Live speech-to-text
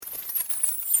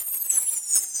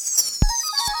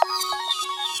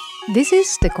This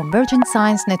is the Convergent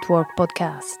Science Network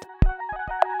podcast.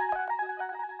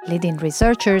 Leading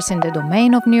researchers in the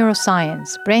domain of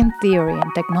neuroscience, brain theory,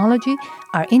 and technology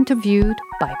are interviewed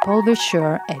by Paul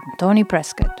Verschoor and Tony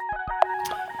Prescott.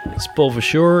 It's Paul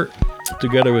Verschoor,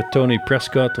 together with Tony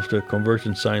Prescott of the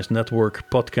Convergent Science Network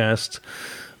podcast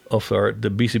of the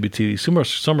BCBT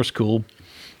Summer School.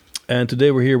 And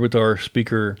today we're here with our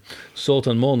speaker,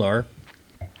 Zoltan Molnar.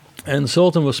 And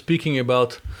Zoltan was speaking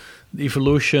about the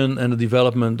evolution and the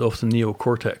development of the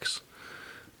neocortex.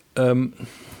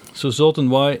 So Zoltan,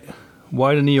 why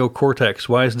the neocortex?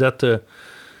 Why do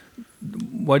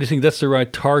you think that's the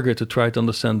right target to try to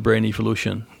understand brain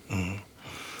evolution?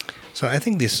 So I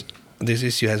think this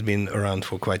issue has been around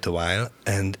for quite a while,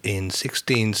 and in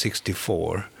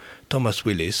 1664, Thomas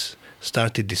Willis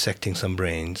started dissecting some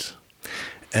brains,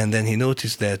 and then he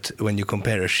noticed that when you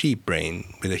compare a sheep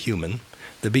brain with a human,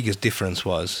 the biggest difference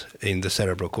was in the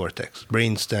cerebral cortex.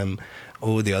 Brainstem,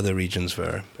 all the other regions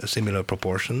were similar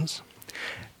proportions.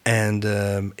 And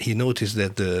he noticed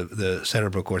that the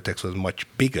cerebral cortex was much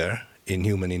bigger in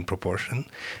human in proportion,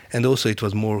 and also it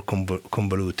was more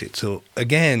convoluted. So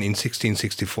again, in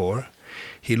 1664,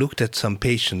 he looked at some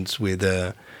patients with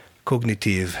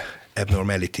cognitive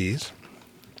abnormalities,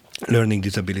 learning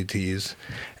disabilities,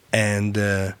 and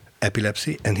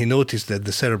epilepsy, and he noticed that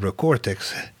the cerebral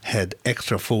cortex had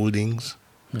extra foldings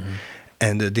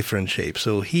and a different shape.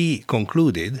 So he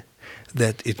concluded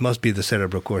that it must be the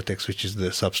cerebral cortex which is the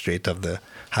substrate of the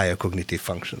higher cognitive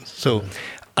functions. So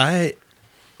I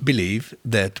believe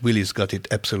that Willis got it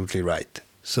absolutely right.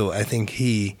 So I think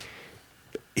he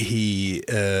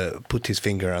put his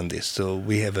finger on this. So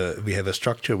we have a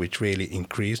structure which really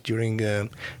increased during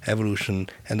evolution,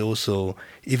 and also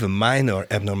even minor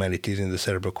abnormalities in the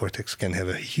cerebral cortex can have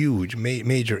a huge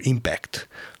major impact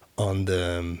on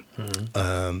the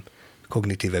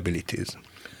cognitive abilities.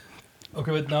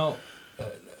 Okay, but now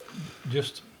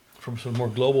just from some more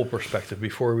global perspective,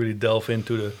 before we really delve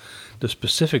into the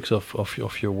specifics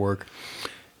of your work,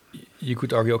 you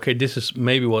could argue, okay, this is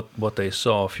maybe what they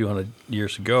saw a few hundred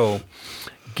years ago,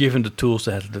 given the tools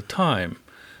they had at the time.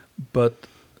 But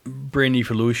brain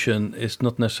evolution is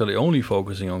not necessarily only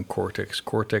focusing on cortex.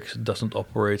 Cortex doesn't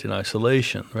operate in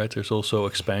isolation, right? There's also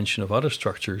expansion of other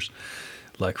structures,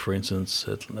 like, for instance,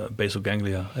 basal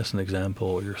ganglia, as an example,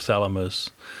 or your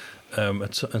thalamus,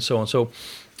 and so on. So,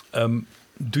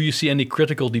 do you see any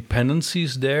critical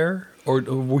dependencies there? Or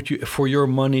would you, for your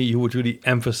money, you would really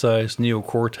emphasize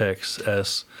neocortex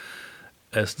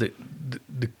as the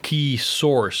key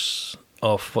source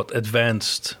of what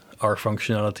advanced our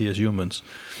functionality as humans?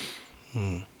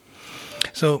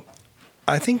 So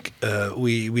I think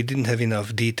we didn't have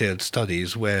enough detailed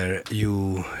studies where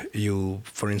you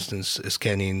for instance,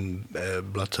 scan in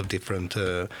lots of different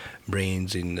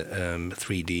brains in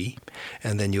 3D,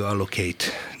 and then you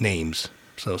allocate names.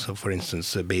 So for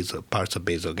instance, parts of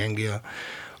basal ganglia,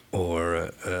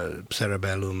 or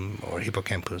cerebellum, or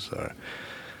hippocampus, or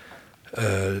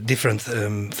different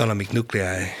thalamic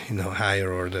nuclei,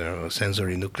 higher order or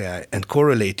sensory nuclei, and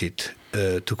correlate it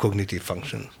to cognitive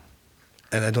function.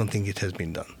 And I don't think it has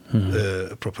been done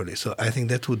properly. So I think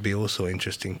that would be also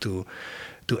interesting to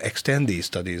extend these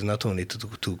studies not only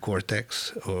to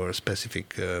cortex or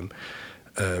specific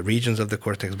regions of the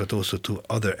cortex, but also to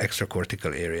other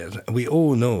extracortical areas. We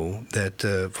all know that,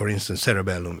 for instance,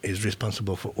 cerebellum is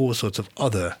responsible for all sorts of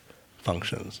other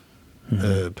functions,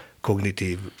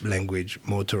 cognitive, language,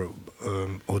 motor,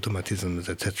 automatisms,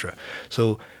 etc.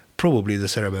 So probably the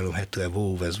cerebellum had to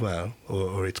evolve as well,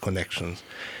 or its connections.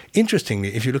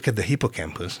 Interestingly, if you look at the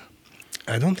hippocampus,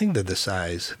 I don't think that the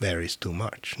size varies too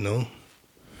much, no?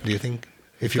 Do you think?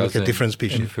 If you look at different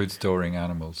species. In food-storing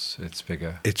animals, it's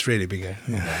bigger. It's really bigger.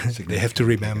 Yeah. They have to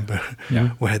remember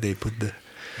where they put the...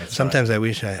 That's Sometimes right. I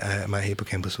wish my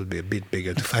hippocampus would be a bit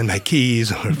bigger to find my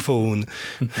keys or phone.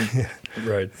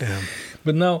 Right.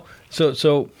 But now, so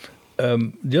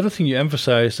the other thing you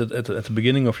emphasized at the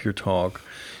beginning of your talk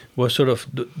was sort of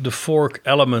the four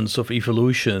elements of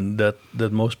evolution that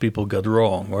most people got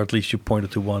wrong, or at least you pointed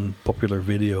to one popular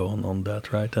video on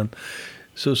that, right? And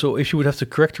so if you would have to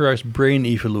characterize brain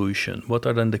evolution, what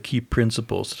are then the key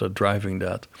principles that are driving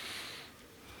that?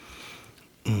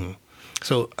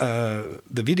 So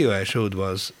the video I showed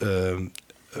was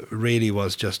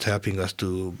just helping us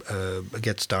to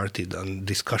get started on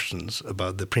discussions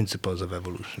about the principles of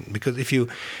evolution. Because if you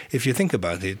think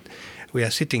about it, we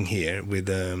are sitting here with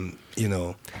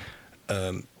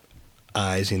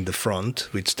eyes in the front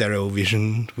with stereo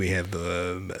vision. We have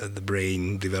the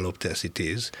brain developed as it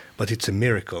is, but it's a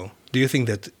miracle. Do you think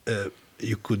that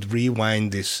you could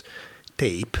rewind this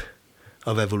tape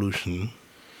of evolution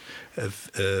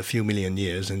a few million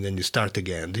years and then you start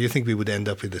again, do you think we would end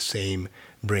up with the same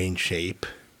brain shape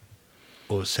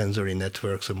or sensory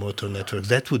networks or motor networks?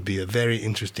 That would be a very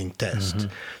interesting test,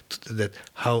 that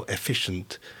how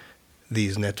efficient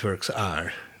these networks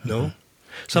are. No?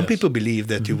 Some people believe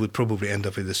that you would probably end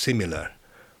up with a similar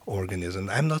organism.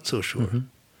 I'm not so sure.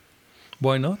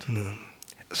 Why not? No.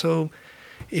 So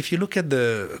if you look at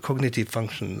the cognitive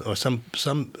function or some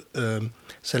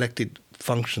selected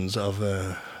functions of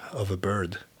a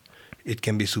bird, it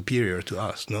can be superior to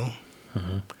us, no?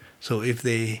 So if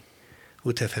they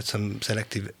would have had some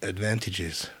selective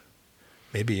advantages,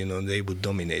 maybe, they would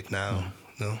dominate now,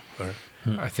 no? Or,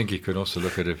 I think you could also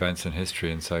look at events in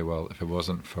history and say, well, if it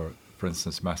wasn't for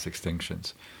instance, mass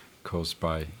extinctions caused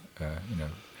by,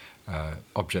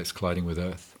 objects colliding with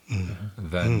Earth,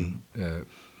 then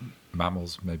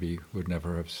mammals maybe would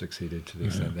never have succeeded to the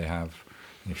extent they have.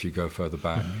 And if you go further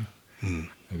back,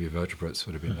 maybe vertebrates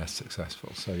would have been less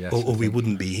successful. So yes, or we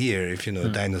wouldn't be here if a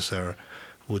dinosaur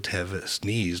would have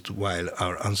sneezed while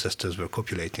our ancestors were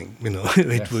copulating.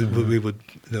 We would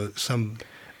some.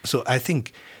 So I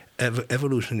think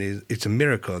evolution it's a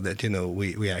miracle that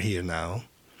we are here now,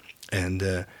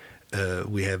 and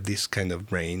we have this kind of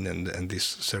brain and this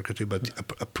circuitry, but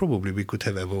probably we could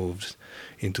have evolved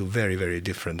into very, very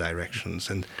different directions,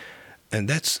 and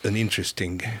that's an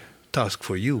interesting task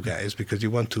for you guys, because you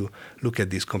want to look at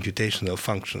these computational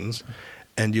functions,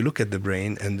 and you look at the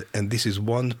brain, and this is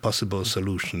one possible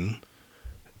solution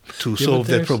to solve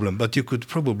that problem. But you could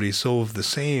probably solve the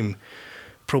same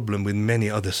problem with many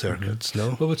other circuits,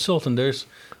 no? Well, with Sultan,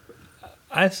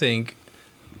 I think,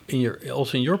 in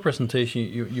your presentation,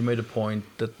 you made a point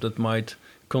that might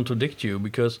contradict you,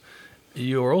 because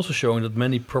you are also showing that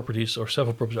many properties or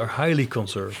several properties are highly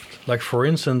conserved. Like, for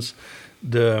instance,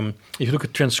 if you look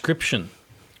at transcription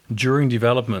during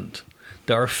development,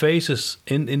 there are phases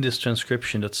in this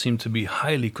transcription that seem to be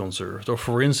highly conserved. Or,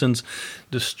 for instance,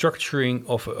 the structuring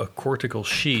of a cortical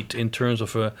sheet in terms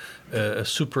of a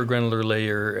supragranular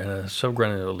layer and a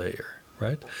subgranular layer,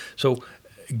 right? So,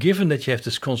 given that you have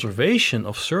this conservation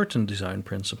of certain design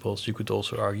principles, you could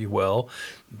also argue, well,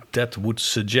 that would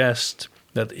suggest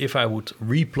that if I would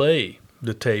replay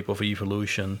the tape of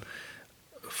evolution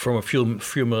from a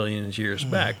few million years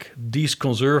back, these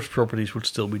conserved properties would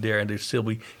still be there, and they'd still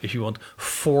be, if you want,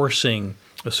 forcing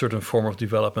a certain form of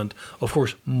development. Of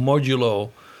course,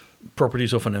 modulo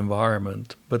properties of an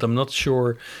environment, but I'm not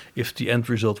sure if the end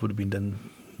result would have been then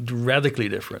radically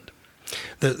different.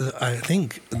 I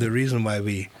think the reason why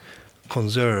we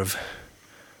conserve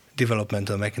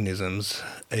developmental mechanisms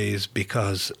is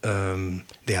because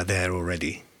they are there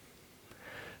already.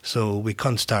 So we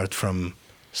can't start from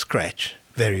scratch,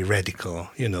 very radical,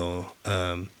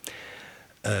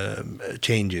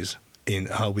 changes in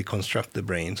how we construct the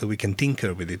brain. So we can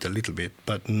tinker with it a little bit,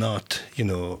 but not,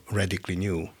 radically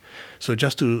new. So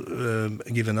just to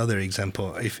give another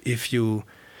example,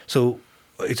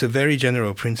 it's a very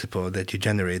general principle that you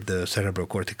generate the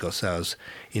cerebrocortical cells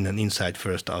in an inside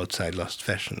first, outside last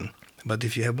fashion. But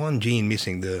if you have one gene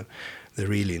missing, the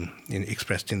reelin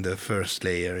expressed in the first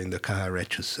layer in the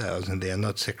Cajal-Rachis cells, and they are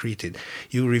not secreted,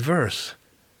 you reverse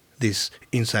this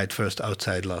inside first,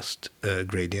 outside last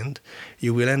gradient.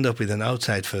 You will end up with an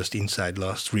outside first, inside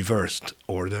last reversed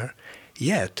order.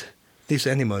 Yet this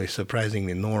animal is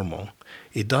surprisingly normal.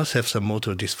 It does have some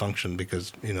motor dysfunction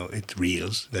because, it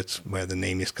reels. That's where the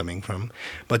name is coming from.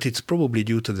 But it's probably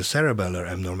due to the cerebellar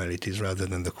abnormalities rather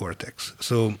than the cortex.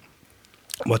 So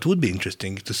what would be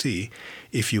interesting to see,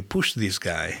 if you push this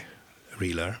guy,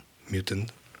 reeler,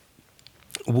 mutant,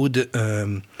 would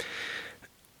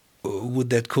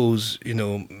that cause,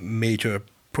 major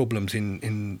problems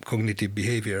in cognitive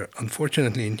behavior?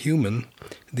 Unfortunately, in human,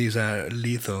 these are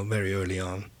lethal very early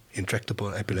on.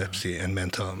 Intractable epilepsy and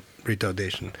mental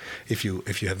retardation if you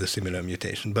have the similar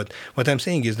mutation. But what I'm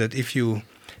saying is that if you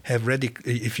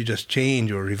just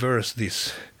change or reverse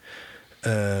this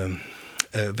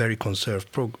very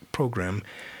conserved program,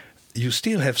 you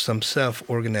still have some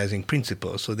self-organizing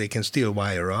principles, so they can still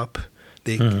wire up,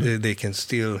 they can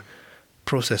still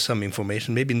process some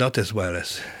information, maybe not as well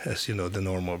as the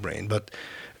normal brain, but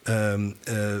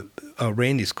our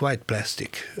brain is quite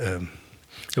plastic.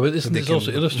 But isn't this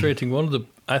also illustrating one of the,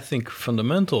 I think,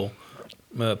 fundamental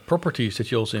properties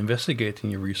that you also investigate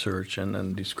in your research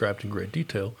and described in great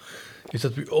detail, is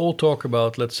that we all talk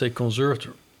about, let's say, conserved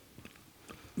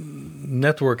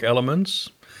network elements,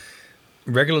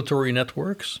 regulatory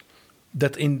networks,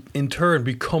 that in turn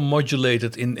become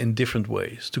modulated in different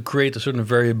ways to create a certain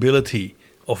variability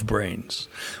of brains.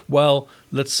 While,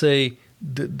 let's say,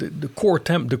 the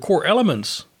core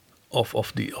elements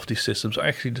of these systems are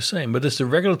actually the same, but it's the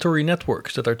regulatory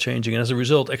networks that are changing, and as a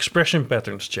result, expression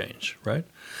patterns change, right?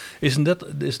 Isn't that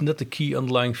the key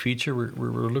underlying feature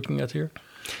we're looking at here?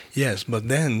 Yes, but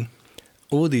then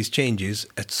all these changes,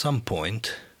 at some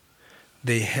point,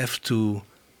 they have to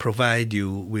provide you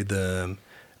with an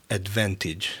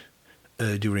advantage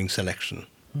during selection.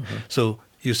 Mm-hmm. So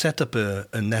you set up a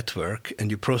network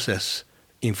and you process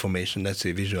information, let's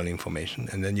say visual information,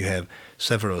 and then you have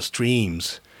several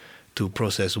streams to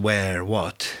process where,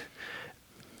 what,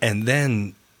 and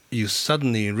then you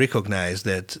suddenly recognize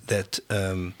that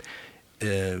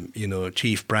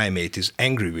chief primate is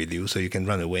angry with you, so you can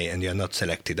run away and you're not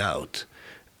selected out.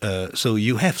 So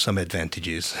you have some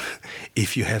advantages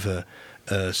if you have a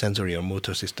sensory or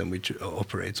motor system which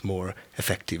operates more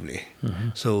effectively. Mm-hmm.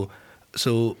 So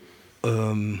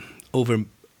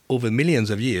over millions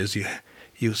of years,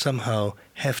 you somehow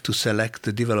have to select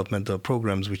the developmental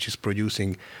programs which is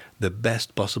producing the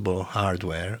best possible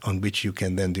hardware on which you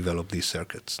can then develop these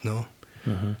circuits. No.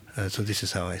 Mm-hmm. So this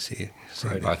is how I see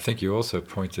right. it. I think you also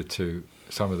pointed to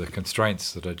some of the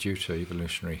constraints that are due to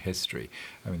evolutionary history.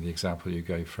 I mean, the example you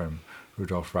gave from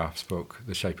Rudolf Raff's book,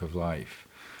 The Shape of Life,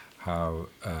 how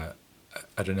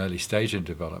at an early stage in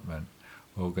development,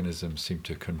 organisms seem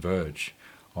to converge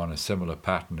on a similar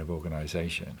pattern of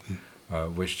organization,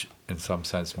 which in some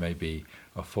sense may be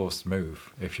a forced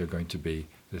move. If you're going to be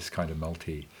this kind of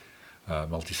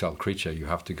multi-cell creature, you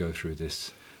have to go through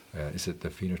this. Is it the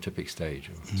phenotypic stage,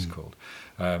 or what it's called?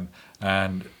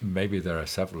 And maybe there are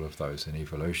several of those in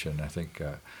evolution. I think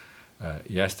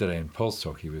yesterday in Paul's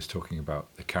talk, he was talking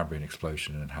about the Cambrian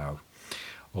explosion and how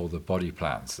all the body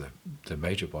plans, the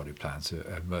major body plans,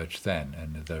 emerged then,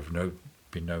 and there have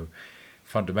been no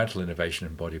fundamental innovation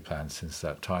in body plans since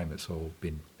that time. It's all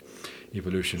been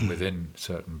evolution within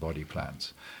certain body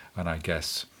plans. And I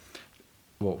guess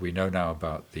what we know now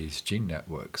about these gene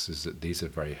networks is that these are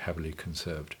very heavily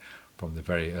conserved from the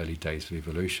very early days of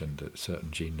evolution, that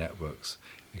certain gene networks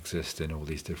exist in all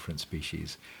these different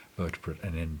species, vertebrate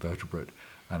and invertebrate,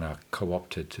 and are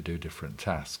co-opted to do different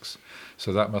tasks.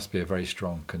 So that must be a very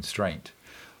strong constraint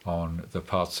on the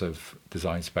parts of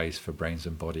design space for brains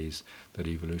and bodies that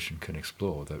evolution can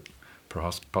explore, that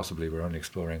possibly we're only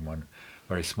exploring one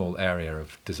very small area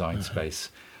of design space.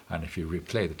 And if you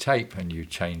replay the tape and you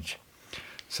change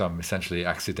some essentially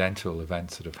accidental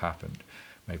events that have happened,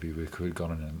 maybe we could have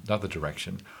gone in another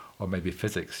direction, or maybe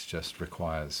physics just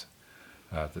requires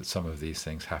that some of these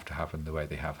things have to happen the way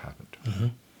they have happened. Mm-hmm.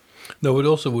 No, it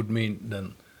also would mean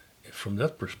then, from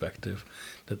that perspective,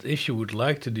 that if you would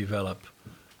like to develop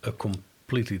a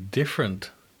completely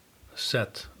different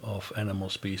set of animal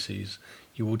species,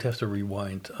 you would have to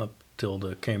rewind up till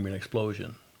the Cambrian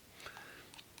explosion.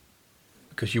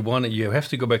 Because you have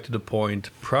to go back to the point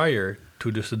prior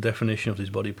to just the definition of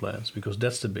these body plans, because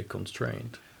that's the big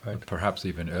constraint, right? Perhaps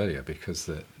even earlier, because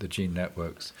the gene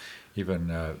networks, even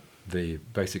the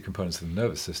basic components of the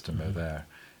nervous system are there.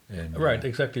 Right,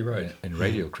 exactly right. In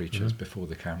radial creatures before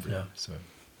the Cambrian. Yeah. So,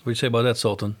 what do you say about that,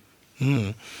 Sultan?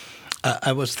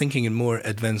 I was thinking in more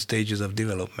advanced stages of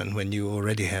development, when you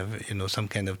already have, some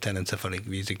kind of telencephalic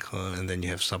vesicle, and then you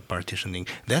have subpartitioning.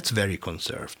 That's very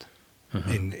conserved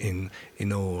in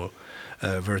all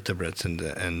vertebrates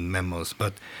and mammals.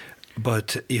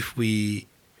 But if we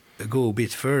go a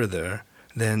bit further,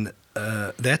 then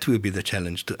that will be the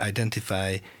challenge, to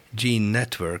identify gene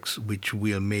networks which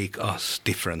will make us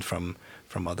different from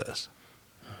others.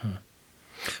 Mm-hmm.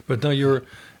 But now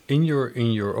in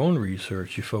your own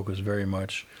research, you focus very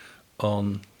much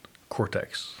on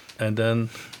cortex, and then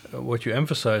what you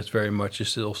emphasize very much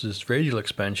is also this radial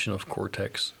expansion of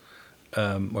cortex,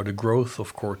 or the growth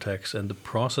of cortex and the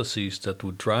processes that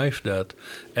would drive that,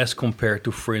 as compared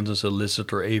to, for instance, a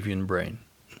lizard or avian brain.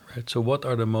 Right. So, what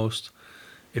are the most?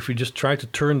 If we just try to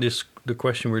turn the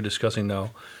question we're discussing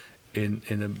now in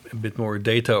a bit more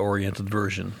data-oriented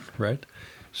version, right?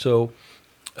 So,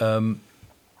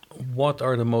 what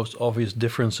are the most obvious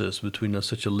differences between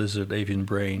such a lizard avian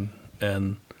brain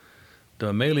and the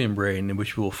mammalian brain, in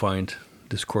which we will find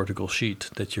this cortical sheet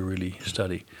that you really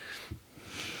study?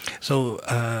 So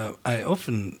I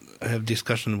often have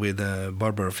discussion with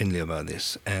Barbara Finley about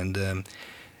this, and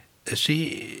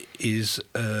she is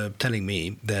telling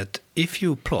me that if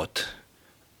you plot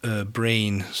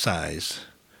brain size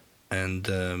and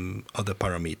other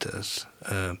parameters,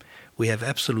 we have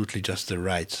absolutely just the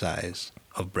right size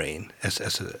of brain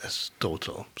as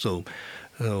total. So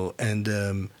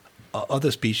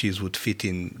other species would fit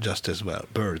in just as well,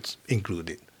 birds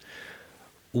included.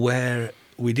 Where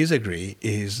we disagree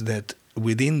is that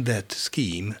within that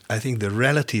scheme, I think the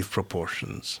relative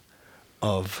proportions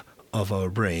of of our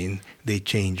brain, they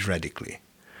change radically.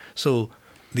 So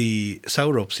the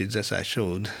sauropsids, as I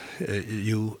showed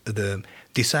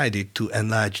decided to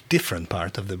enlarge different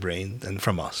part of the brain than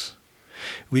from us.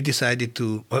 We decided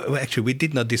to, actually we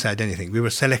did not decide anything. We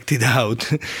were selected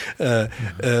out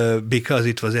because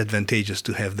it was advantageous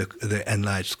to have the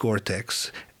enlarged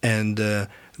cortex, and the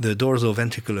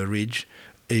dorsoventricular ridge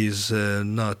is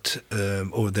not,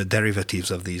 or the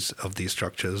derivatives of these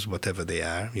structures, whatever they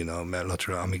are,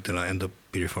 lateral amygdala,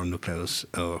 endopiriform nucleus,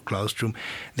 or claustrum,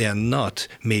 they are not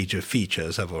major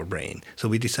features of our brain. So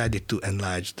we decided to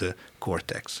enlarge the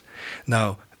cortex.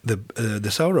 Now, the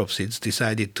sauropsids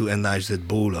decided to enlarge that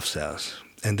bowl of cells,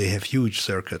 and they have huge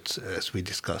circuits, as we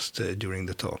discussed during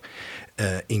the talk,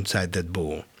 inside that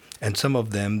bowl. And some of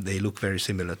them, they look very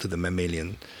similar to the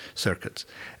mammalian circuits.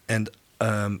 And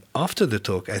after the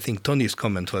talk, I think Tony's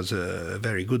comment was a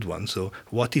very good one. So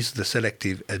what is the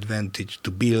selective advantage to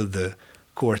build the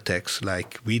cortex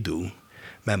like we do,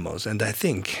 mammals? And I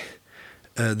think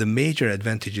the major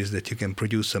advantage is that you can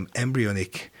produce some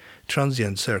embryonic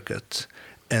transient circuits,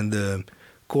 and the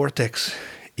cortex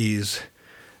is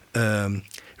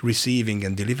receiving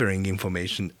and delivering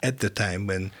information at the time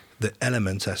when the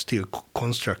elements are still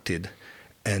constructed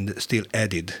and still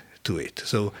added to it.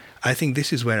 So I think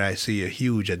this is where I see a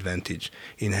huge advantage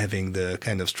in having the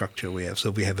kind of structure we have.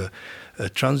 So we have a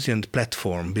transient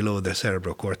platform below the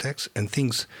cerebral cortex, and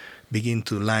things begin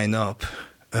to line up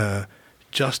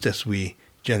just as we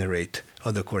generate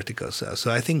other cortical cells.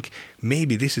 So I think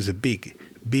maybe this is a big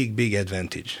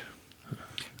advantage.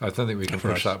 I don't think we can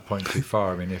push that point too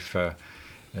far. I mean, if at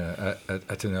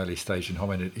an early stage in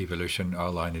hominid evolution,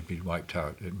 our line had been wiped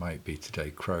out, it might be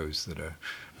today crows that are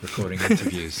recording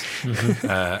interviews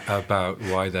about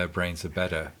why their brains are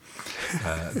better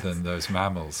than those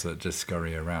mammals that just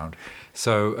scurry around.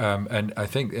 So, and I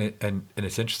think, and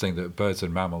it's interesting that birds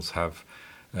and mammals have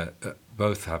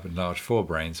both have enlarged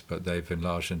forebrains, but they've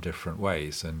enlarged in different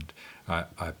ways. And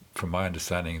from my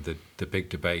understanding, the big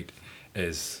debate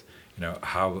is,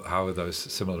 how are those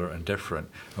similar and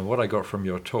different? And what I got from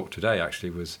your talk today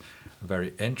actually was a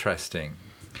very interesting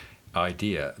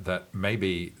idea that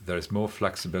maybe there's more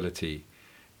flexibility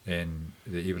in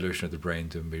the evolution of the brain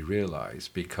than we realize,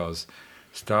 because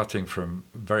starting from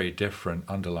very different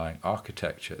underlying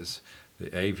architectures,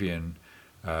 the avian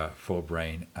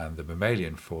forebrain and the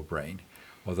mammalian forebrain,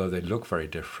 although they look very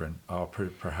different, are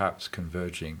perhaps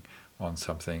converging on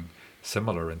something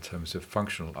similar in terms of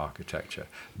functional architecture.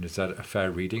 And is that a fair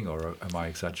reading, or am I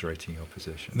exaggerating your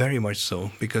position? Very much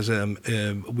so, because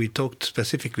we talked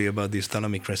specifically about these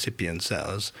thalamic recipient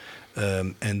cells,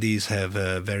 and these have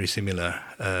very similar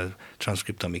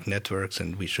transcriptomic networks,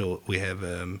 and we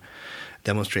have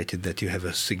demonstrated that you have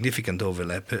a significant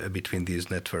overlap between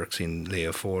these networks in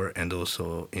layer 4 and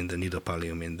also in the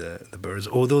nidopallium in the birds,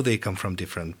 although they come from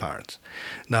different parts.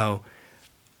 Now,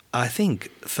 I think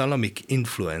thalamic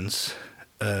influence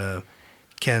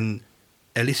can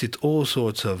elicit all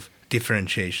sorts of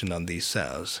differentiation on these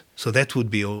cells. So that would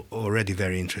be already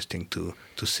very interesting to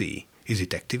see. Is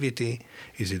it activity?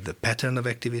 Is it the pattern of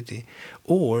activity?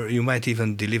 Or you might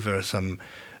even deliver some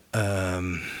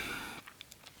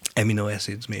amino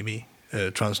acids, maybe,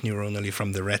 transneuronally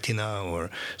from the retina, or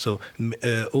so.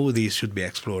 All these should be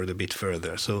explored a bit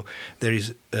further. So there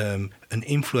is an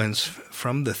influence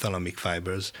from the thalamic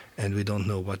fibers, and we don't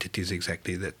know what it is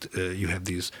exactly that you have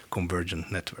these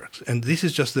convergent networks. And this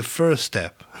is just the first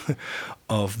step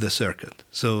of the circuit.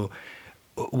 So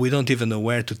we don't even know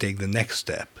where to take the next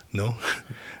step, no?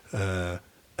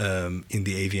 In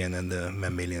the avian and the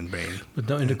mammalian brain. But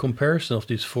now in the comparison of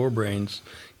these forebrains,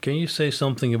 can you say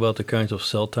something about the kinds of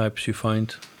cell types you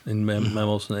find in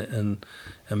mammals and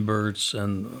birds,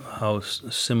 and how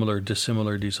similar,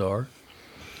 dissimilar these are?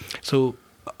 So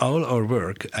all our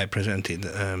work I presented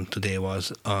today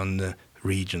was on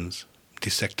regions,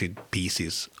 dissected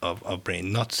pieces of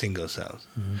brain, not single cells.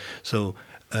 Mm-hmm. So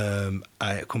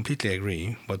I completely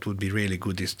agree. What would be really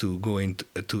good is to go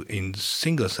in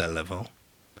single cell level,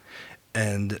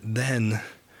 and then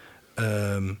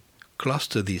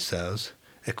cluster these cells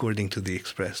according to the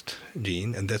expressed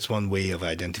gene, and that's one way of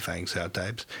identifying cell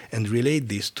types, and relate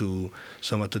these to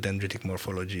somatodendritic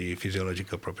morphology,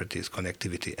 physiological properties,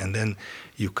 connectivity, and then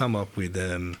you come up with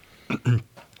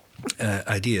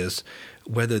ideas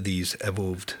whether these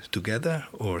evolved together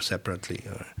or separately.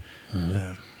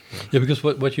 Yeah, because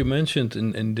what you mentioned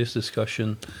in this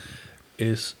discussion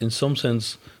is, in some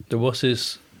sense, there was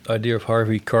this idea of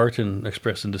Harvey Carton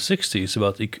expressed in the 60s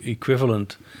about the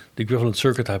equivalent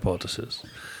circuit hypothesis.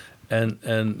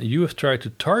 And you have tried to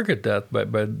target that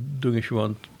by doing, if you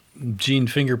want, gene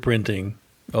fingerprinting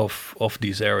of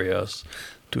these areas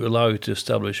to allow you to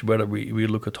establish whether we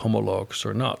look at homologs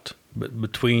or not, but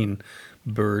between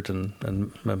bird and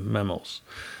mammals.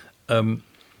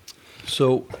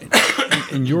 So,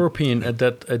 in your opinion, at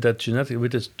that genetic,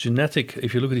 with this genetic,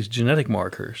 if you look at these genetic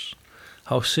markers,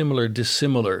 how similar,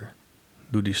 dissimilar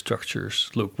do these structures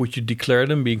look? Would you declare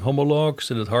them being homologs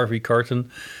and that Harvey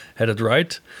Carton had it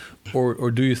right,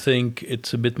 or do you think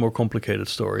it's a bit more complicated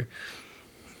story?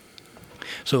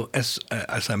 So, as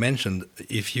I mentioned,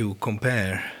 if you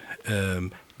compare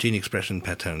gene expression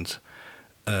patterns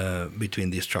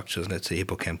between these structures, let's say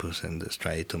hippocampus and the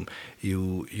striatum,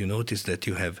 you notice that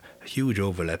you have huge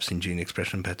overlaps in gene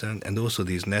expression pattern, and also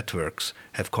these networks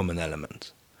have common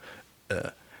elements.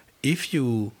 If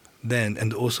you then,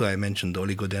 and also I mentioned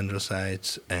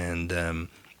oligodendrocytes, and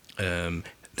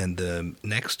then the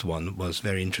next one was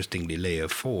very interestingly layer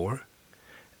 4,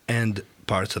 and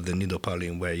parts of the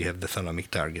nidopallium where you have the thalamic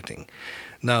targeting.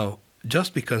 Now,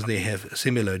 just because they have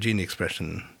similar gene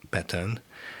expression pattern,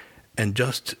 and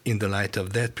just in the light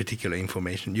of that particular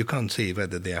information, you can't say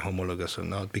whether they are homologous or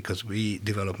not, because we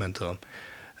developmental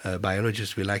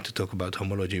biologists, we like to talk about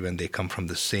homology when they come from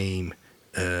the same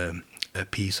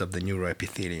piece of the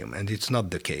neuroepithelium, and it's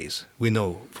not the case. We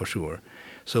know for sure.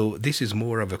 So this is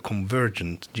more of a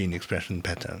convergent gene expression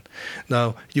pattern.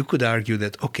 Now, you could argue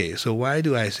that, okay, so why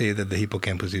do I say that the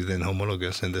hippocampus is then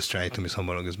homologous and the striatum is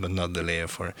homologous, but not the layer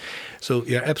 4? So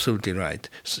you're absolutely right.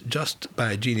 Just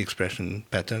by gene expression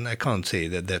pattern, I can't say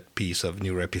that that piece of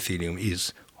neuroepithelium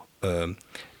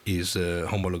is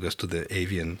homologous to the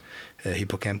avian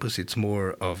hippocampus. It's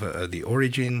more of the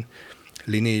origin,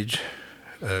 lineage,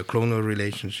 clonal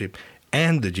relationship,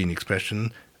 and the gene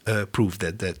expression prove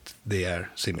that they are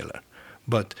similar.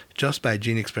 But just by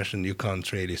gene expression, you can't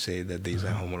really say that these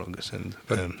are homologous.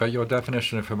 But your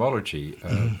definition of homology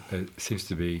seems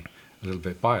to be a little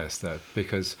bit biased there,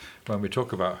 because when we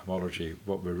talk about homology,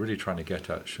 what we're really trying to get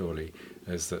at, surely,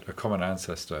 is that a common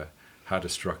ancestor had a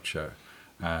structure,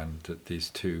 and that these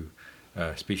two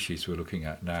species we're looking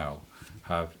at now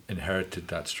have inherited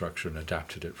that structure and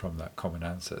adapted it from that common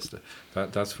ancestor.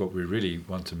 That's what we really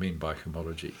want to mean by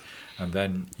homology. And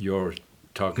then your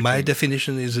targeting... My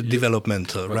definition is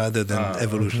developmental rather than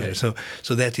evolutionary. Okay.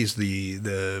 So that is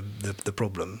the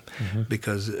problem,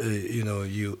 because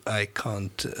I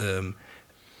can't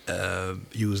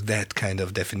use that kind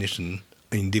of definition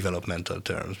in developmental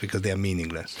terms, because they are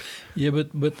meaningless. Yeah,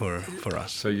 but for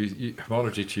us. So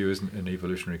homology to you isn't an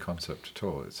evolutionary concept at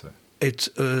all. It's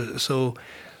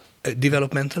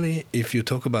developmentally, if you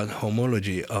talk about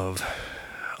homology of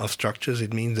structures,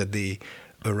 it means that they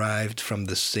arrived from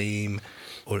the same,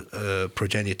 or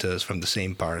progenitors from the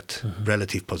same part,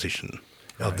 relative position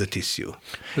of the tissue.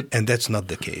 And that's not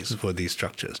the case for these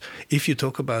structures. If you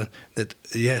talk about that,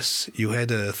 yes, you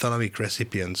had a thalamic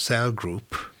recipient cell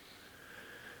group,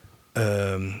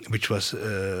 which was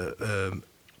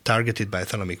targeted by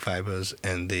thalamic fibers,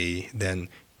 and they then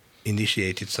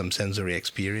initiated some sensory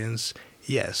experience.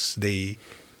 Yes, they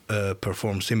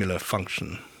perform similar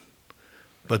function.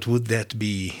 But would that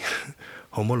be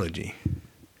homology?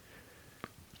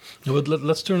 But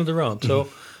let's turn it around. So,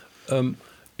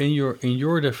 in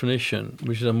your definition,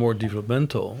 which is a more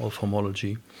developmental of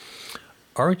homology,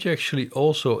 aren't you actually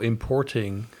also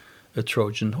importing a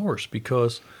Trojan horse?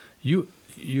 Because you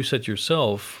said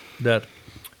yourself that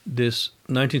this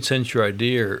 19th century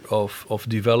idea of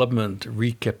development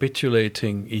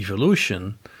recapitulating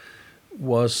evolution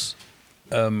was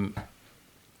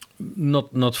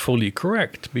not fully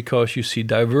correct, because you see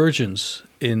divergence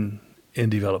in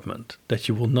development that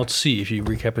you will not see if you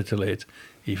recapitulate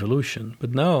evolution.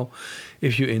 But now,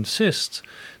 if you insist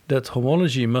that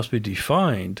homology must be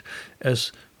defined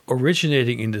as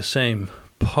originating in the same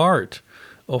part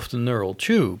of the neural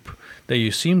tube, then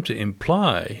you seem to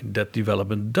imply that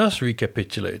development does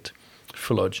recapitulate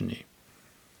phylogeny.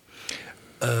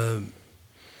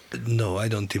 No, I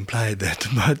don't imply that,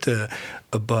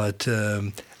 but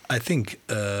I think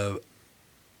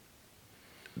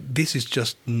this is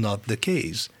just not the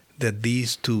case, that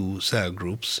these two cell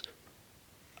groups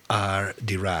are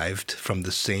derived from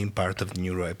the same part of the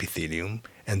neuroepithelium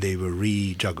and they were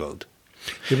re-juggled.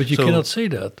 Yeah, but you cannot say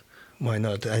that. Why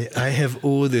not? I have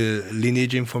all the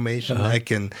lineage information. I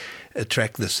can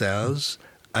track the cells.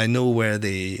 I know where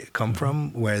they come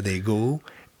from, where they go,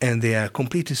 and they are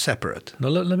completely separate. Now,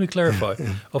 let me clarify.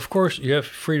 Of course, you have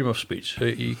freedom of speech. So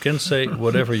you can say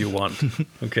whatever you want,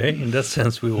 okay? In that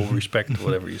sense, we will respect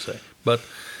whatever you say. But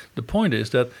the point is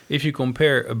that if you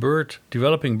compare a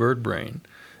developing bird brain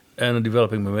and a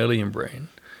developing mammalian brain,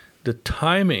 the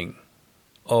timing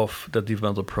of that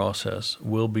developmental process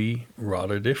will be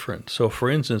rather different. So, for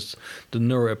instance, the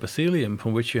neuroepithelium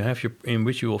in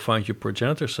which you will find your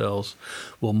progenitor cells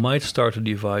might start to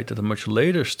divide at a much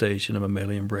later stage in the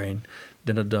mammalian brain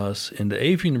than it does in the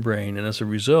avian brain, and as a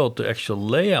result, the actual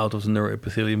layout of the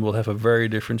neuroepithelium will have a very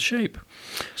different shape.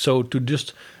 So, to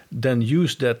just then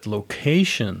use that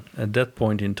location at that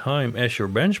point in time as your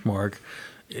benchmark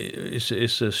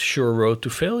is a sure road to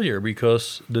failure,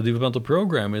 because the developmental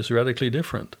program is radically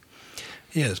different.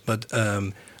 Yes, but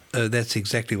that's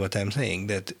exactly what I'm saying,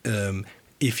 that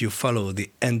if you follow the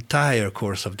entire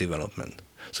course of development,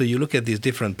 so you look at these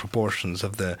different proportions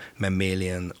of the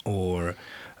mammalian or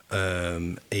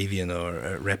avian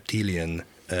or reptilian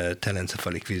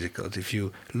telencephalic vesicles, if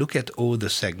you look at all the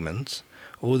segments,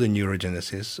 all the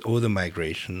neurogenesis, all the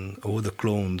migration, all the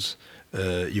clones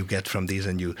you get from these,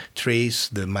 and you trace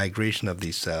the migration of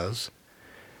these cells,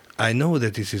 I know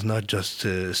that this is not just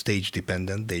stage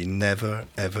dependent. They never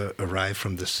ever arrive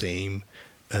from the same.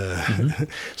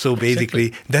 So basically,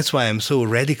 exactly. That's why I'm so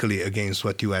radically against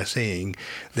what you are saying,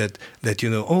 that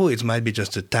it might be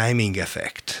just a timing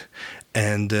effect,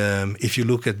 and if you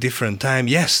look at different time,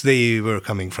 yes, they were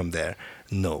coming from there.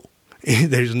 No.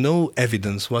 There is no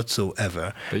evidence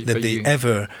whatsoever that they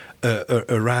ever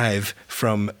arrive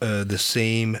from the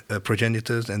same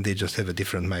progenitors, and they just have a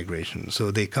different migration. So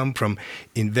they come from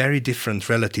in very different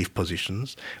relative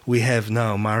positions. We have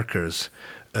now markers,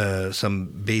 some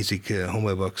basic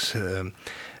homobox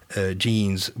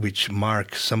genes which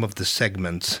mark some of the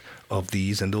segments of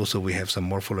these, and also we have some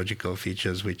morphological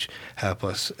features which help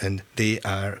us, and they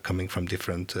are coming from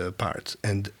different parts.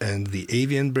 And the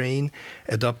avian brain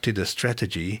adopted a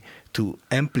strategy to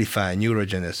amplify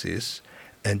neurogenesis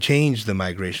and change the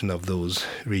migration of those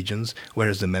regions,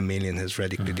 whereas the mammalian is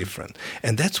radically different.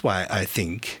 And that's why I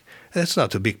think that's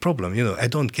not a big problem. I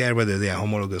don't care whether they are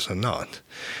homologous or not.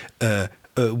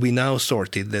 We now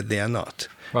sorted that they are not.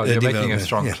 Well, you're making a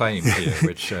strong claim here,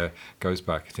 which goes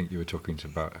back, I think you were talking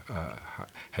about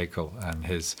Haeckel and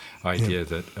his idea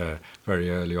that very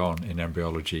early on in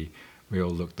embryology, we all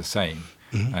look the same.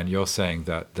 Mm-hmm. And you're saying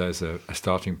that there's a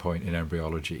starting point in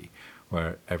embryology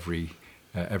where every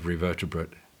vertebrate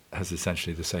has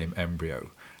essentially the same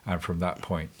embryo. And from that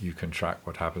point, you can track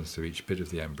what happens to each bit of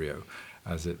the embryo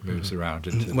as it moves around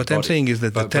into the What body. I'm saying is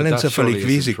that the telencephalic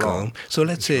vesicle. So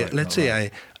let's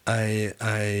say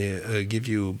I give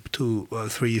you 2 or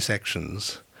 3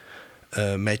 sections,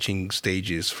 matching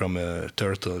stages from a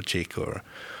turtle, chick, or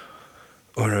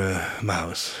a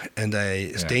mouse, and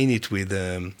I stain it with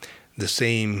the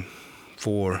same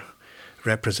 4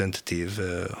 representative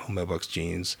homobox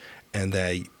genes, and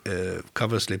I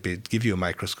cover slip it, give you a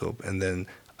microscope, and then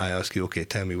I ask you, okay,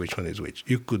 tell me which one is which.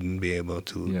 You couldn't be able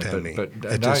to tell me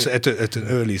at an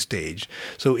early stage.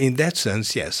 So in that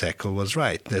sense, yes, Haeckel was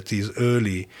right, that these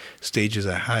early stages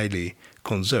are highly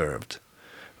conserved.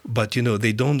 But,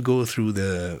 they don't go through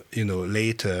the,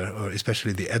 later, or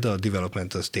especially the adult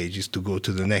developmental stages, to go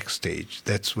to the next stage.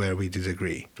 That's where we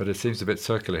disagree. But it seems a bit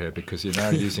circular here, because you're now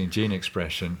using gene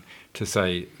expression to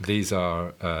say, this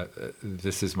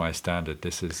is my standard,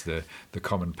 this is the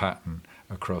common pattern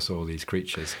across all these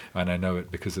creatures, and I know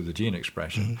it because of the gene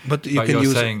expression. Mm-hmm. But you can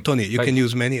use, Tony, you can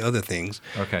use many other things.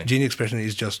 Okay. Gene expression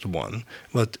is just one,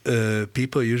 but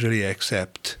people usually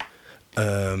accept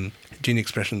gene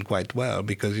expression quite well,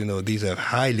 because these are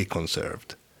highly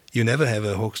conserved. You never have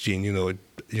a Hox gene,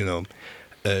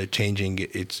 changing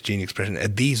its gene expression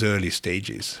at these early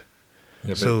stages.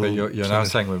 Yeah, but you're now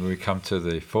saying, when we come to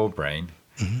the forebrain,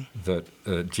 that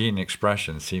gene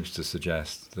expression seems to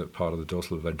suggest that part of the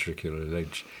dorsal ventricular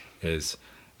ridge is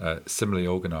similarly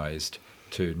organized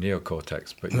to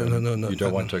neocortex, but you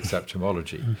don't want to accept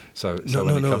homology. So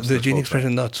the gene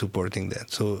expression not supporting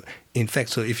that. So in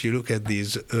fact, if you look at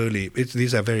these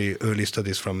these are very early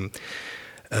studies from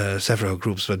several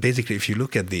groups, but basically if you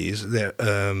look at these, there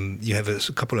you have a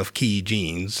couple of key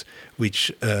genes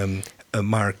which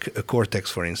mark a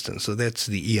cortex, for instance. So that's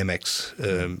the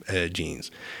EMX genes.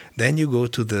 Then you go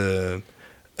to the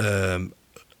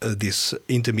this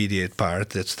intermediate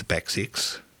part, that's the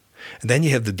PAX6. Then you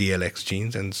have the DLX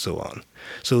genes, and so on.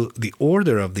 So the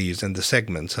order of these and the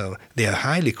segments, they are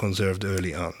highly conserved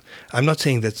early on. I'm not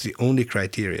saying that's the only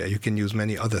criteria. You can use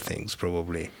many other things,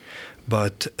 probably.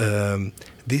 But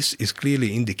this is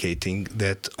clearly indicating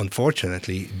that,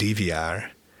 unfortunately, DVR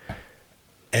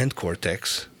and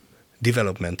cortex,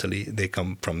 developmentally, they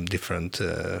come from different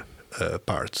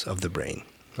parts of the brain.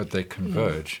 But they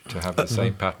converge to have the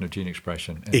same pattern of gene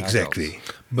expression in exactly.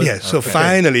 adults. But- So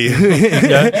finally,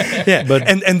 But-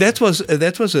 and that was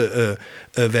a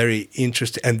very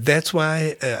interesting, and that's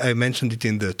why I mentioned it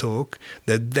in the talk.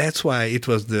 That's why it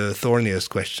was the thorniest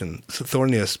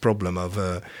problem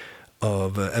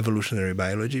of evolutionary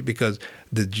biology, because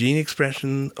the gene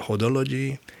expression,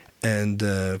 hodology, and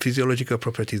physiological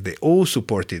properties, they all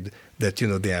supported that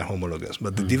they are homologous,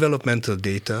 but the developmental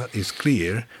data is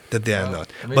clear that they are not.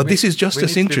 I mean, but this is just we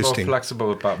as need to interesting. be more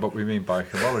flexible about what we mean by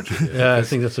homology. Yeah, I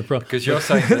think that's the problem. Because you're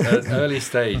saying that at an early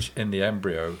stage in the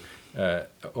embryo,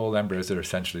 all embryos are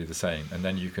essentially the same, and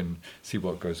then you can see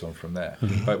what goes on from there.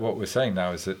 But what we're saying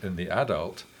now is that in the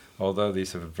adult, although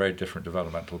these have very different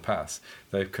developmental paths,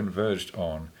 they've converged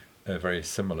on a very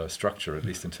similar structure, at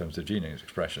least in terms of gene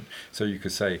expression. So you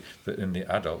could say that in the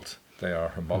adult, they are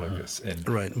homologous.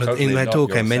 Right, but totally in my not talk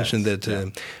your I mentioned sense.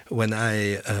 that when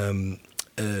I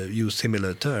use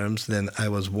similar terms, then I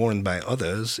was warned by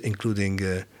others, including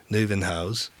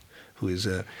Neuwenhuis, who is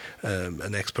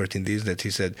an expert in this, that he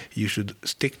said you should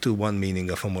stick to one meaning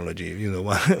of homology,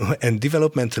 and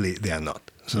developmentally they are not.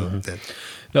 So that.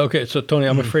 No, okay, so Tony,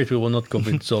 I'm afraid we will not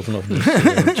convince Zoltan of this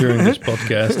during this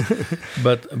podcast,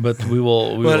 but we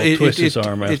will twist his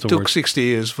arm afterwards. It took 60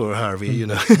 years for Harvey,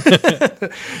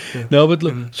 No, but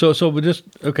look, so we just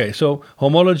okay. So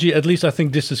homology, at least I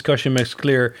think this discussion makes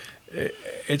clear,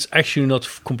 it's actually not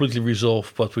completely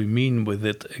resolved what we mean with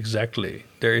it exactly.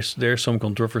 There's some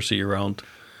controversy around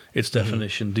its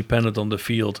definition, dependent on the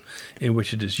field in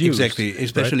which it is used. Exactly,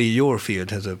 especially right? your field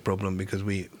has a problem because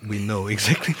we know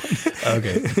exactly.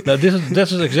 Okay, now this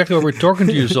is exactly why we're talking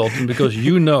to you, Zoltan, because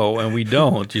you know and we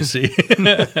don't. You see.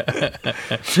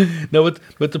 No,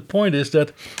 but the point is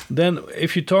that then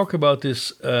if you talk about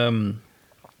this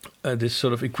this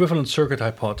sort of equivalent circuit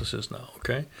hypothesis now,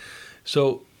 okay,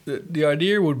 so the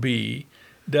idea would be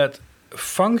that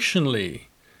functionally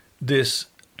this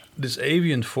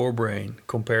avian forebrain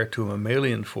compared to a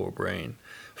mammalian forebrain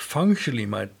functionally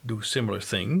might do similar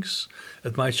things.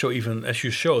 It might show even, as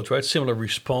you showed, right, similar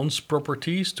response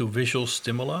properties to visual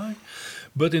stimuli.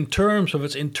 But in terms of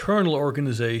its internal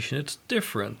organization, it's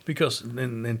different because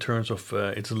in terms of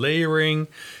its layering,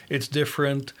 it's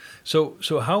different. So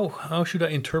how should I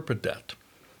interpret that?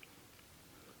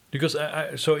 Because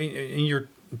so in your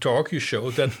talk, you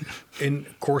showed that in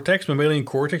cortex, mammalian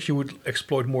cortex, you would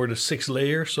exploit more the 6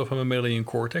 layers of a mammalian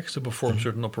cortex to perform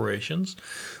certain operations,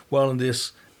 while in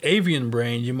this avian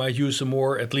brain, you might use a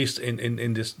more, at least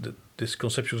in this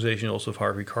conceptualization also of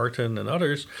Harvey Carton and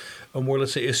others, a more,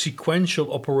 let's say, a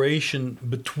sequential operation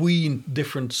between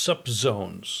different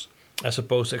subzones, as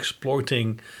opposed to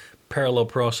exploiting parallel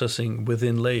processing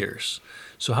within layers.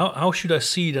 So how should I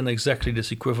see then exactly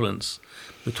this equivalence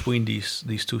between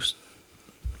these two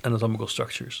anatomical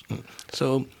structures?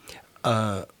 So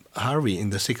Harvey in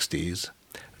the 60s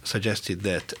suggested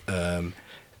that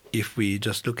if we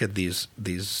just look at these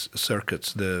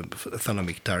circuits, the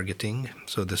thalamic targeting,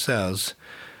 so the cells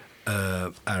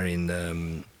are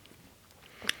in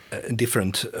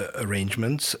different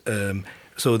arrangements.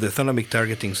 So the thalamic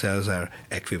targeting cells are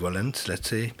equivalent, let's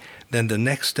say. Then the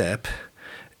next step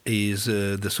is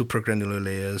the supragranular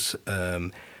layers.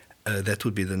 That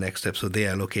would be the next step. So they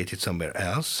are located somewhere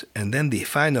else. And then the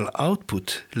final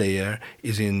output layer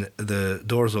is in the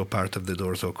dorsal part of the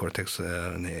dorsal cortex,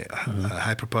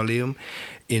 hyperpallium,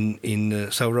 in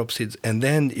sauropsids. And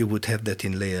then you would have that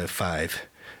in layer 5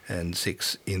 and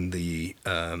 6 in the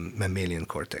mammalian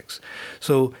cortex.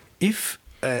 So if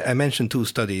I mentioned 2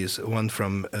 studies, one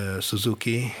from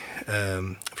Suzuki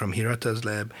from Hirata's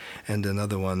lab, and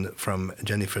another one from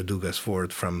Jennifer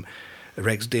Dugas-Ford from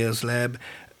Rexdale's lab,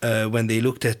 when they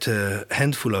looked at a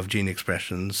handful of gene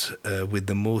expressions with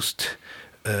the most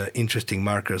interesting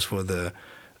markers for the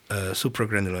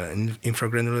supragranular and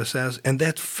infragranular cells, and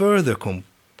that further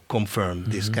confirmed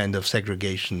this kind of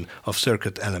segregation of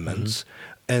circuit elements,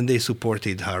 and they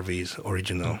supported Harvey's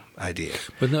original idea.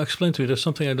 But now explain to me, there's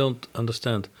something I don't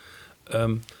understand.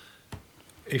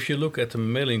 If you look at the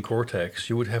mammalian cortex,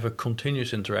 you would have a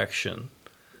continuous interaction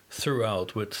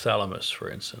throughout with thalamus, for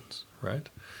instance, right?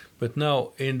 But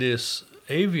now in this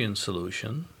avian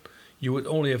solution, you would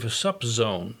only have a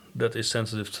subzone that is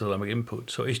sensitive to thalamic input.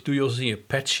 So do you also see a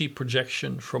patchy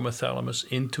projection from a thalamus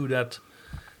into that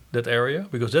area?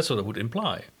 Because that's what it would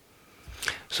imply.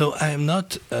 So I am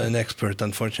not an expert,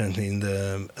 unfortunately, in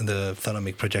the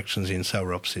thalamic projections in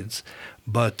sauropsids,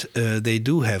 but they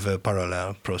do have a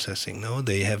parallel processing. No,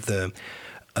 they have the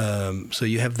so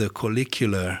you have the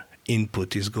collicular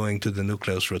input is going to the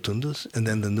nucleus rotundus, and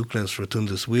then the nucleus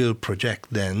rotundus will project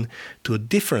then to a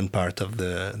different part of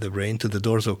the brain, to the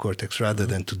dorsal cortex, rather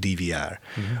than to DVR.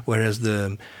 Whereas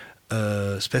the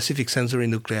specific sensory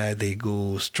nuclei, they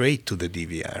go straight to the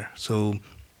DVR. So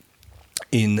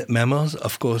in mammals,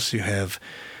 of course, you have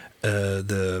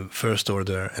the first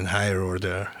order and higher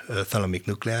order thalamic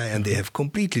nuclei, and they have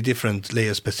completely different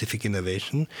layer-specific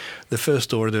innervation. The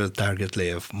first order target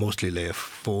mostly layer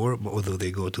 4, although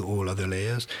they go to all other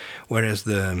layers, whereas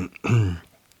the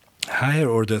higher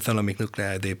order thalamic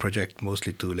nuclei, they project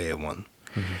mostly to layer 1.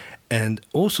 And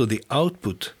also the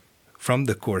output from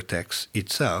the cortex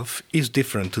itself is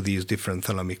different to these different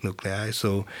thalamic nuclei.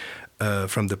 So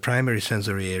from the primary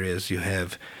sensory areas, you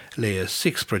have layer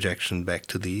 6 projection back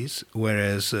to these,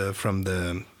 whereas to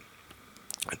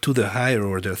the higher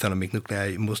order thalamic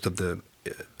nuclei, most of the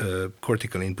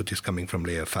cortical input is coming from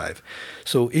layer 5.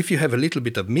 So if you have a little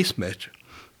bit of mismatch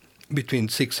between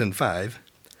 6 and 5,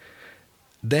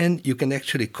 then you can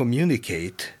actually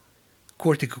communicate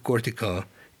cortical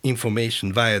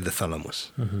information via the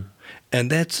thalamus. And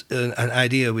that's an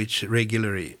idea which Ray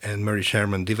Guillory and Murray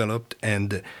Sherman developed,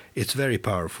 and it's very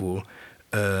powerful.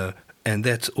 And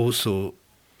that's also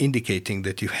indicating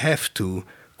that you have to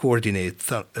coordinate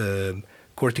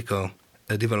cortical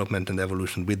development and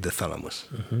evolution with the thalamus.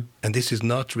 And this is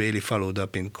not really followed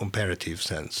up in comparative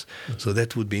sense. So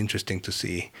that would be interesting to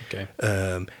see. Okay.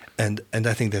 And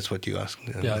I think that's what you asked.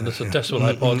 Yeah, and that's a testable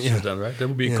hypothesis then, right? That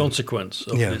would be a consequence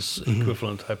of this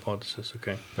equivalent hypothesis.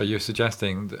 Okay. But you're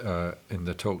suggesting in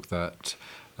the talk that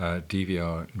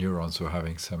DVR neurons were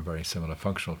having some very similar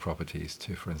functional properties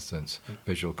to, for instance,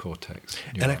 visual cortex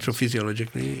neurons.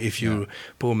 Electrophysiologically,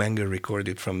 Paul Menger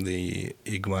recorded from the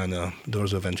iguana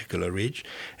dorsoventricular ridge,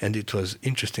 and it was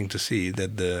interesting to see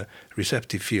that the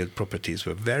receptive field properties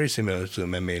were very similar to the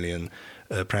mammalian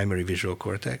primary visual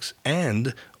cortex,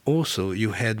 and also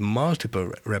you had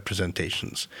multiple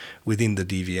representations within the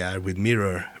DVR with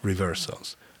mirror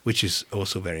reversals, which is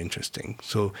also very interesting.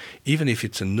 So even if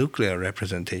it's a nuclear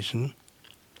representation,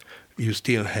 you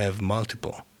still have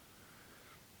multiple,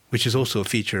 which is also a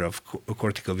feature of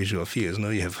cortical visual fields. Now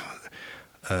you have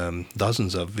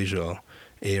dozens of visual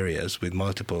areas with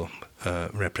multiple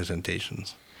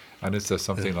representations. And is there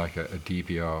something like a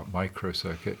DVR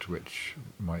microcircuit, which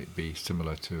might be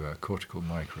similar to a cortical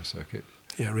microcircuit?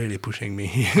 You're really pushing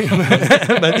me.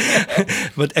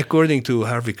 but according to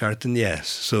Harvey Carton, yes.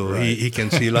 So he can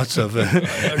see lots of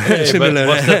similar.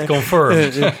 But was that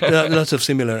confirmed? Lots of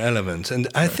similar elements, and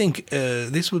I think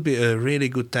this would be a really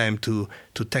good time to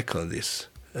tackle this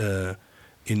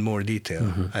in more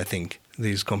detail. I think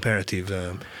these comparative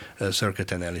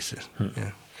circuit analysis.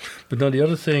 Yeah. But now the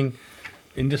other thing,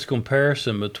 in this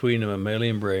comparison between a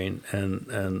mammalian brain and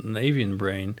an avian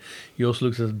brain, you also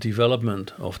looked at the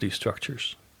development of these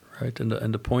structures, right?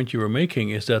 And the point you were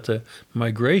making is that the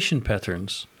migration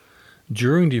patterns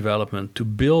during development to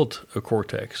build a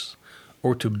cortex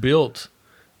or to build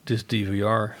this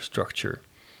DVR structure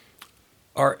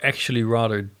are actually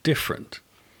rather different.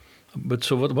 But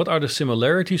so what are the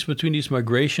similarities between these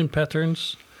migration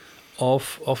patterns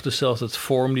of the cells that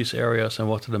form these areas, and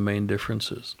what are the main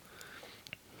differences?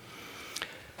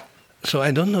 So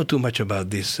I don't know too much about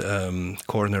this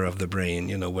corner of the brain,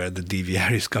 where the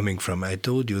DVR is coming from. I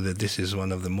told you that this is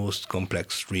one of the most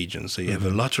complex regions. So you have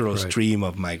a lateral stream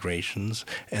of migrations,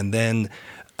 and then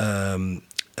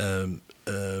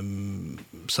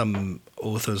some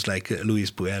authors like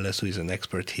Luis Puelles, who is an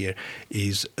expert here,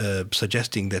 is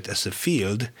suggesting that as a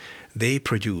field, they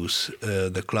produce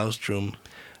the claustrum,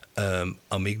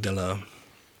 amygdala,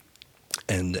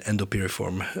 and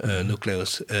endopiriform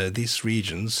nucleus, these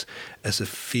regions as a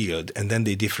field, and then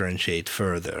they differentiate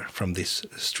further from this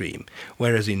stream.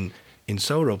 Whereas in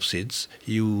sauropsids,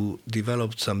 you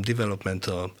developed some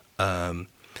developmental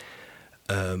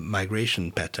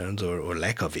migration patterns or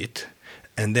lack of it,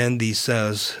 and then these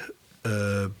cells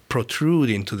protrude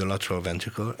into the lateral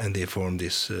ventricle, and they form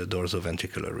this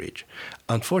dorsoventricular ridge.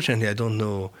 Unfortunately, I don't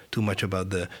know too much about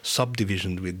the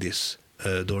subdivision with this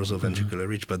dorsoventricular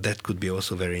ridge, but that could be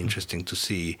also very interesting to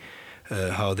see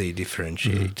how they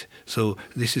differentiate. So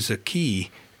this is a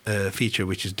key feature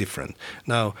which is different.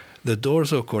 Now, the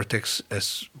dorsal cortex,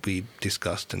 as we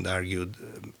discussed and argued,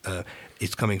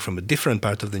 it's coming from a different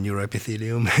part of the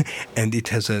neuroepithelium, and it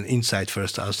has an inside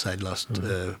first, outside last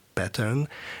pattern.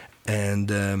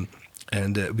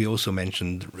 And we also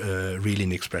mentioned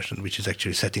reelin expression, which is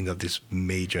actually setting up this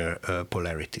major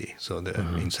polarity, so the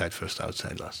inside first,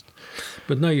 outside last.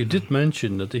 But now you did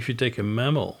mention that if you take a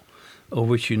mammal of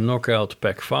which you knock out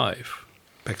PAC5...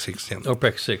 PAC6, yeah. Or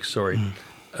PAC6, sorry.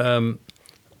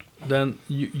 then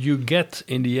you get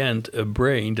in the end a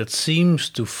brain that seems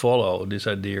to follow this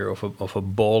idea of a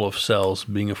ball of cells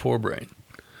being a forebrain.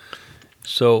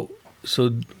 So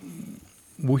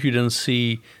would you then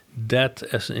see that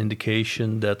as an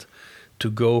indication that to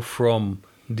go from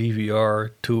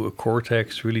DVR to a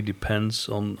cortex really depends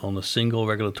on a single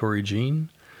regulatory gene?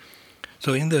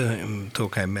 So in the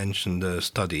talk I mentioned a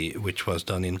study which was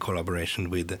done in collaboration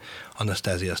with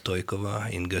Anastasia Stoikova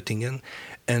in Göttingen,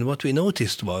 and what we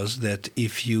noticed was that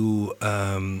if you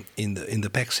in the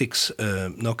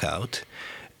PAX6 knockout,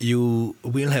 you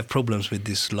will have problems with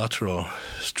this lateral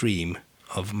stream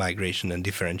of migration and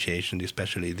differentiation,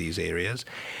 especially these areas,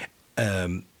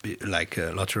 like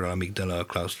lateral amygdala,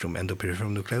 claustrum, endoperipheral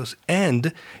nucleus,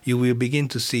 and you will begin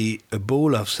to see a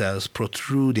ball of cells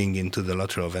protruding into the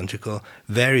lateral ventricle,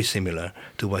 very similar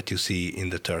to what you see in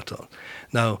the turtle.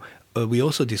 Now, we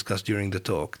also discussed during the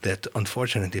talk that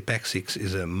unfortunately PAX6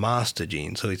 is a master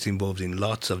gene, so it's involved in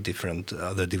lots of different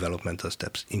other developmental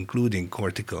steps, including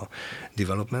cortical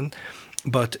development.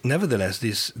 But nevertheless,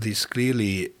 this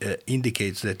clearly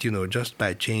indicates that, just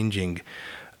by changing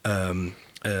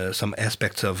some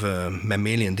aspects of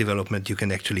mammalian development, you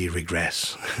can actually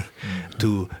regress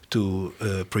to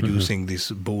producing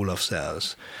this ball of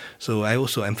cells. So I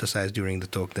also emphasized during the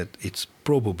talk that it's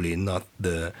probably not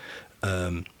the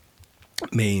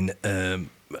main.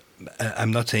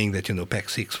 I'm not saying that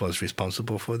PAX6 was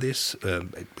responsible for this.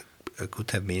 It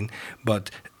could have been, but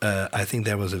I think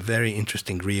there was a very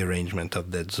interesting rearrangement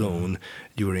of that zone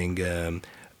during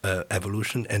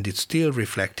evolution, and it's still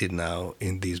reflected now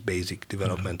in these basic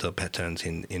developmental patterns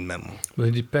in mammal. But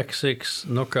in the PAX6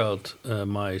 knockout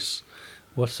mice,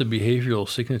 what's the behavioral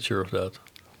signature of that?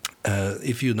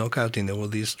 If you knock out in all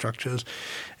these structures,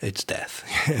 it's death.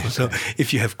 So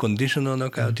if you have conditional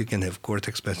knockout, you can have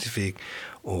cortex-specific,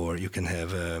 or you can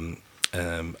have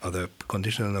other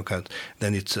conditional knockout,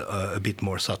 then it's a bit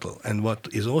more subtle. And what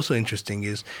is also interesting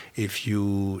is if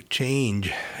you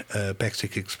change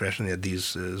PAX6 expression at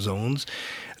these zones,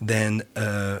 then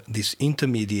this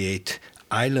intermediate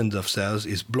island of cells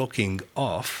is blocking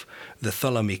off the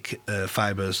thalamic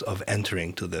fibers of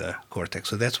entering to the cortex.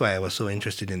 So that's why I was so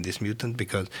interested in this mutant,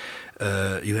 because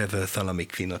you have a thalamic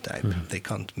phenotype. Mm-hmm. They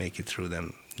can't make it through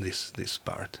them, this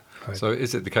part. Right. So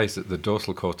is it the case that the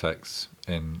dorsal cortex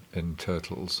in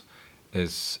turtles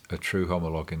is a true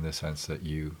homologue in the sense that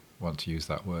you want to use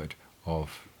that word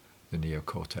of the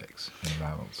neocortex in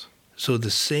mammals? So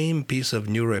the same piece of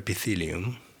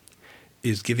neuroepithelium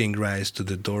is giving rise to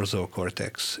the dorsal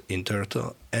cortex in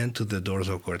turtle and to the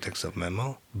dorsal cortex of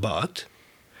mammal, but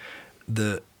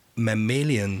the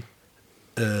mammalian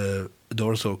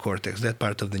dorsal cortex, that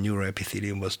part of the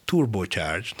neuroepithelium, was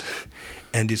turbocharged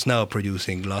and it's now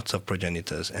producing lots of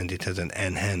progenitors, and it has an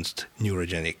enhanced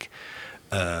neurogenic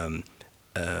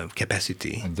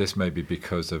capacity. And this may be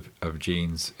because of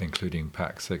genes, including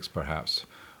PAX6 perhaps,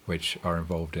 which are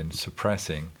involved in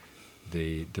suppressing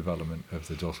the development of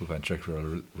the dorsal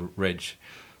ventricular ridge,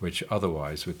 which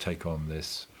otherwise would take on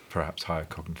this perhaps higher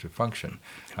cognitive function.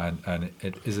 And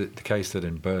is it the case that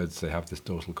in birds they have this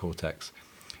dorsal cortex,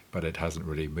 but it hasn't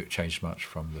really changed much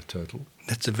from the turtle?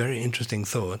 That's a very interesting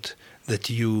thought, that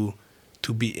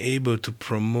to be able to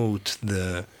promote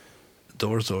the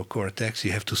dorsal cortex,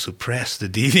 you have to suppress the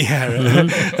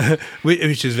DVR,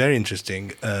 which is very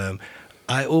interesting.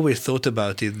 I always thought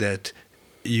about it that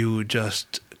you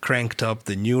just cranked up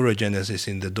the neurogenesis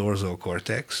in the dorsal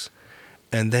cortex,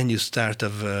 and then you start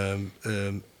of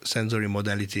sensory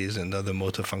modalities and other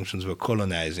motor functions were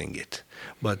colonizing it.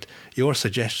 But your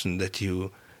suggestion that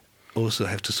you also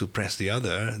have to suppress the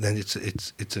other, then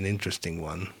it's an interesting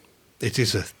one. It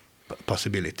is a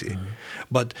possibility. Mm-hmm.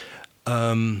 But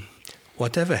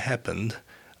whatever happened,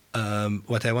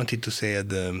 what I wanted to say at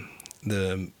the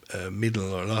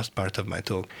middle or last part of my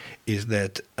talk is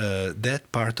that that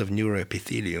part of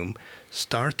neuroepithelium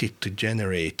started to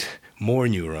generate more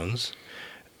neurons.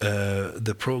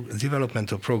 The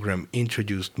developmental program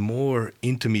introduced more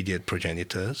intermediate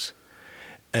progenitors,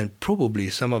 and probably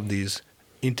some of these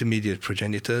intermediate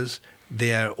progenitors,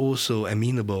 they are also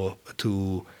amenable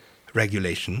to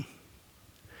regulation,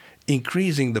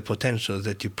 increasing the potential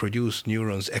that you produce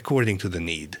neurons according to the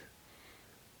need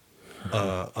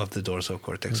of the dorsal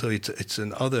cortex. So it's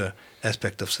another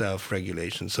aspect of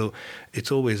self-regulation. So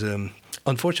it's always,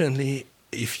 unfortunately,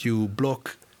 if you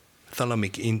block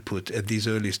thalamic input at these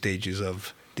early stages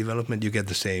of development, you get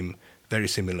the same, very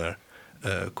similar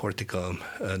cortical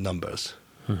numbers.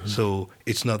 Mm-hmm. So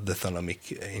it's not the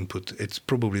thalamic input. It's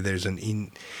probably there's an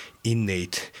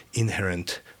innate,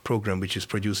 inherent program which is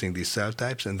producing these cell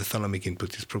types, and the thalamic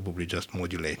input is probably just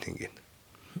modulating it.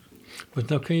 But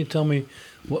now, can you tell me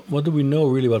what do we know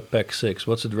really about PAX6?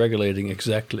 What's it regulating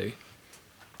exactly?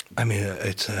 I mean,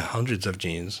 it's hundreds of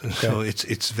genes, so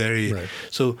it's very Right.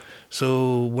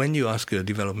 So when you ask a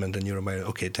development and neurobiologist,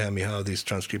 okay, tell me how this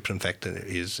transcription factor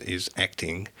is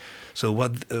acting. So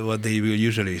what they will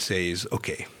usually say is,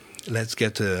 okay, let's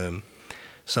get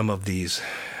some of these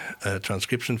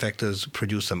transcription factors,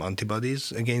 produce some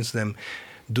antibodies against them,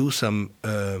 do some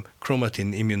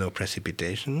chromatin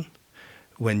immunoprecipitation.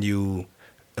 When you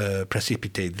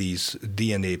precipitate these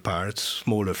DNA parts,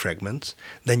 smaller fragments,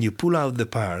 then you pull out the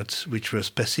parts which were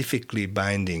specifically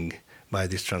binding by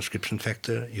this transcription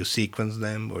factor. You sequence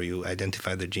them, or you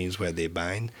identify the genes where they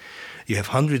bind. You have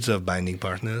hundreds of binding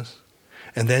partners,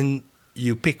 and then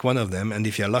you pick one of them, and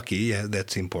if you're lucky, yeah,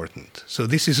 that's important. So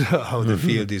this is how the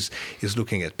field is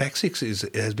looking at.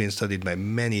 PAX6 has been studied by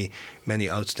many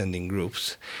outstanding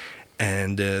groups,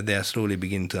 and they are slowly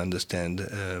beginning to understand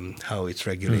how it's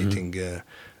regulating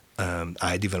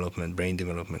eye development, brain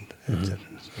development, etc.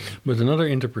 But another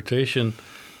interpretation,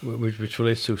 which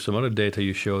relates to some other data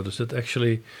you showed, is that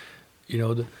actually,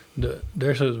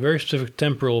 there's a very specific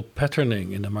temporal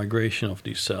patterning in the migration of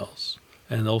these cells,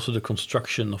 and also the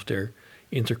construction of their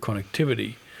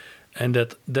interconnectivity, and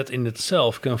that in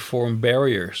itself can form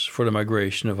barriers for the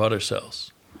migration of other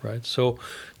cells, right? So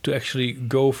to actually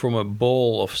go from a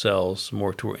ball of cells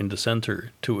more in the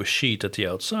center to a sheet at the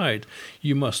outside,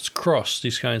 you must cross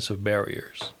these kinds of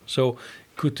barriers. So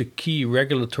could the key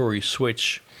regulatory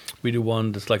switch be the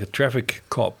one that's like a traffic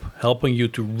cop, helping you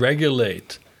to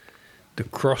regulate the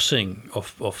crossing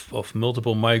of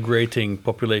multiple migrating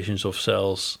populations of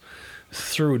cells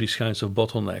through these kinds of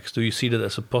bottlenecks? Do you see that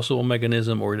as a possible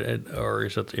mechanism, or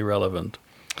is that irrelevant?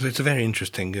 So it's a very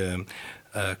interesting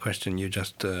question you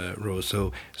just rose.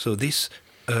 So this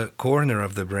corner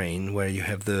of the brain where you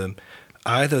have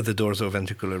either the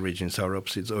dorsoventricular ridge in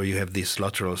sauropsids, or you have this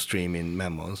lateral stream in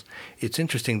mammals, it's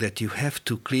interesting that you have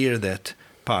to clear that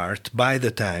part by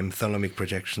the time thalamic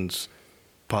projections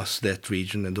pass that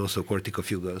region, and also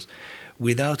corticofugals.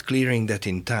 Without clearing that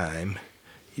in time,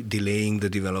 delaying the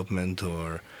development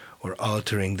or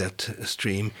altering that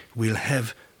stream will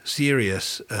have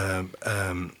serious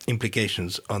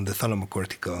implications on the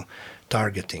thalamocortical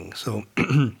targeting. So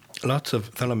lots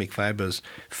of thalamic fibers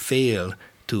fail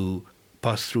to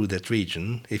pass through that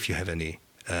region if you have any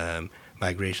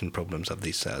migration problems of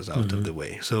these cells out of the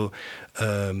way. So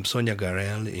Sonia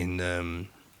Garel in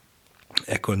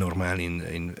École Normale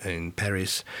in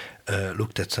Paris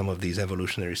looked at some of these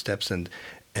evolutionary steps,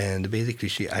 and basically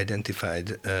she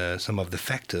identified some of the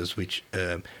factors which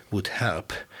would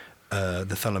help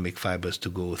the thalamic fibers to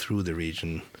go through the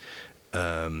region,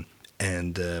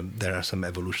 and there are some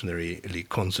evolutionarily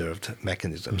conserved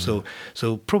mechanisms.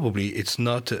 So probably it's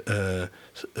not a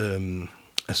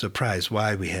surprise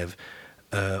why we have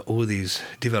all these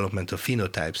developmental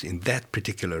phenotypes in that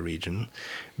particular region,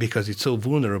 because it's so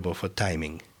vulnerable for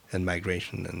timing and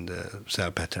migration and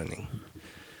cell patterning.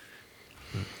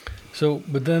 So,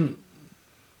 but then...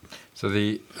 So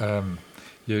you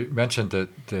mentioned that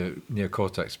the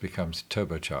neocortex becomes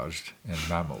turbocharged in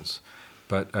mammals,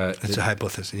 but it's a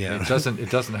hypothesis. Yeah, it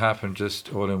doesn't happen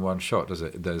just all in one shot, does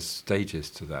it? There's stages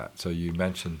to that. So you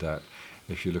mentioned that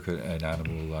if you look at an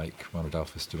animal like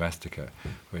Monodelphis domestica,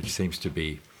 which seems to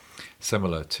be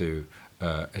similar to,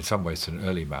 in some ways, to an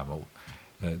early mammal,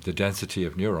 the density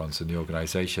of neurons and the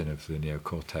organization of the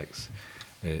neocortex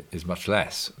is much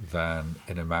less than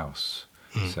in a mouse,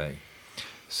 say.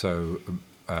 So,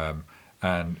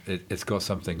 and it's got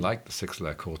something like the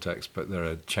sixth-layer cortex, but there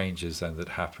are changes then that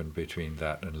happen between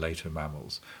that and later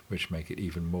mammals, which make it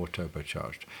even more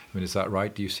turbocharged. I mean, is that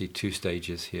right? Do you see two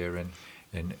stages here in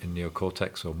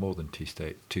neocortex, or more than two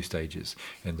stages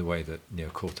in the way that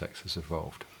neocortex has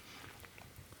evolved?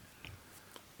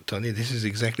 Tony, this is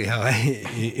exactly how I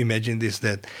imagine this.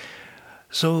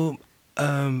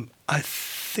 I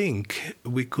think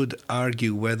we could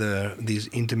argue whether these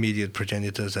intermediate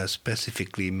progenitors are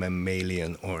specifically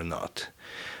mammalian or not.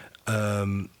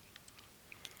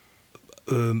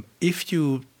 If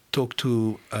you talk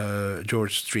to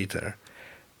George Streeter,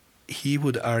 he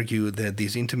would argue that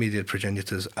these intermediate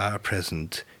progenitors are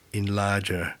present in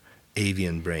larger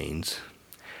avian brains,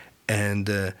 and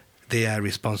they are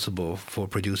responsible for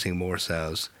producing more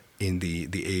cells in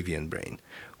the avian brain.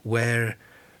 Where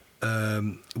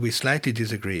we slightly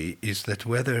disagree is that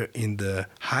whether in the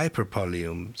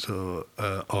hyperpallium,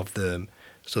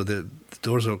 the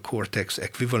dorsal cortex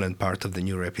equivalent part of the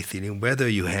neuroepithelium, whether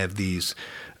you have these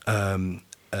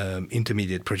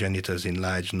intermediate progenitors in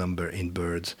large number in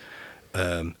birds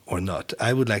or not.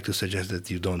 I would like to suggest that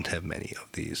you don't have many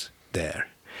of these there.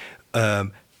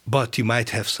 but you might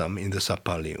have some in the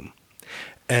subpallium.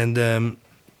 And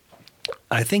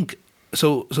I think,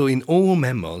 so in all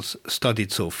mammals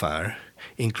studied so far,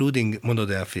 including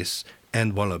Monodelphis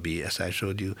and wallaby, as I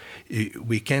showed you,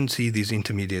 we can see these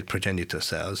intermediate progenitor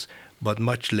cells, but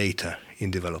much later in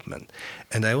development.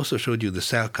 And I also showed you the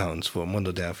cell counts for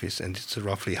Monodelphis, and it's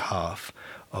roughly half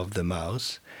of the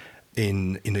mouse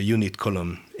in a unit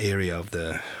column area of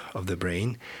the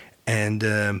brain. And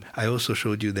I also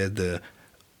showed you that the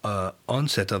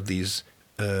onset of these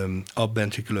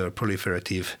subventricular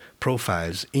proliferative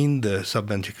profiles in the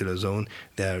subventricular zone,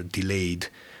 they are delayed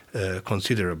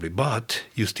considerably, but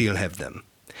you still have them.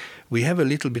 We have a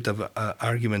little bit of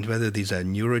argument whether these are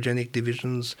neurogenic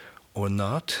divisions or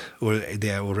not, or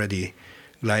they are already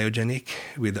gliogenic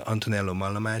with Antonello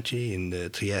Malamaggi in the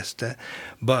Trieste,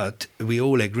 but we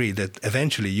all agree that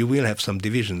eventually you will have some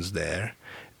divisions there,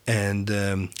 and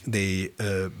they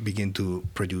begin to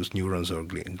produce neurons or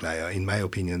glia. In my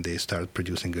opinion, they start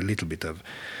producing a little bit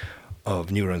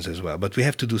of neurons as well. But we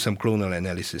have to do some clonal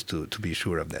analysis to be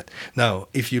sure of that. Now,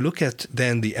 if you look at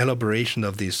then the elaboration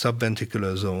of these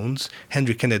subventricular zones,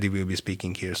 Henry Kennedy will be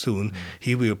speaking here soon.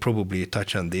 He will probably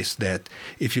touch on this, that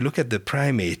if you look at the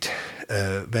primate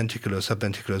ventricular,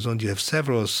 subventricular zones, you have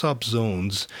several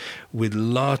subzones with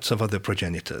lots of other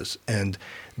progenitors, and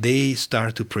they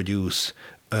start to produce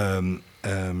there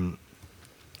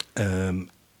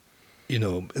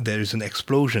is an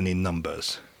explosion in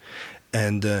numbers.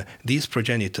 And these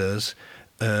progenitors,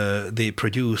 they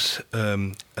produce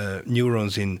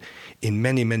neurons in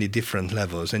many, many different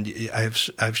levels. And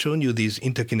I've shown you these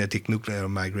interkinetic nuclear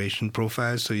migration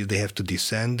profiles, so they have to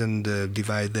descend and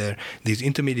divide there. These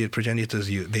intermediate progenitors,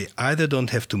 they either don't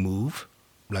have to move,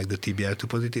 like the TBR2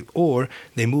 positive, or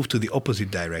they move to the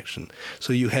opposite direction.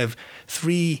 So you have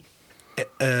 3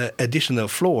 additional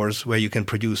floors where you can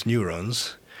produce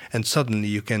neurons, and suddenly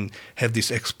you can have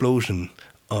this explosion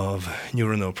of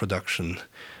neuronal production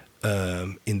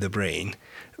in the brain,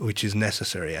 which is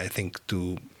necessary, I think,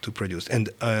 to produce. And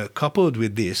coupled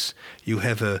with this, you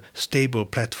have a stable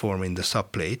platform in the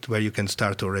subplate where you can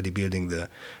start already building the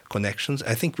connections.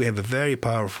 I think we have a very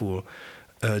powerful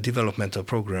developmental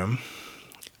program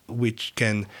which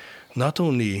can not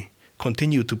only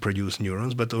continue to produce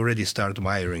neurons, but already start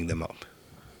wiring them up.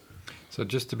 So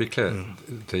just to be clear,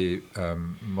 the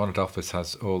Monodelphis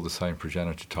has all the same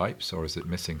progenitor types, or is it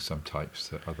missing some types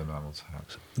that other mammals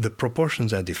have? The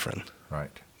proportions are different.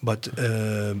 Right. But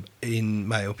in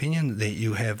my opinion,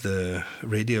 you have the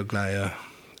radioglia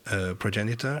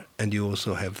progenitor, and you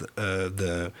also have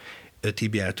the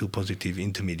TBR2 positive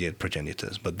intermediate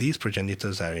progenitors. But these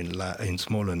progenitors are in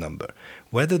smaller number.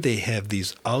 Whether they have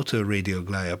these outer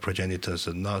radioglia progenitors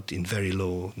or not in very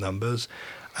low numbers,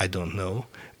 I don't know.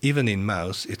 Even in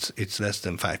mouse, it's less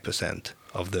than 5%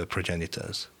 of the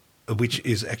progenitors, which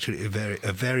is actually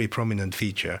a very prominent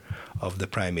feature of the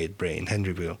primate brain.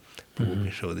 Henry will probably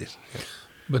show this. Yeah.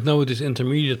 But now with these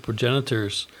intermediate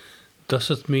progenitors, does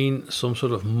it mean some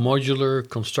sort of modular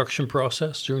construction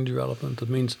process during development? That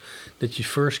means that you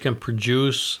first can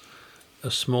produce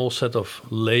a small set of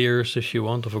layers, if you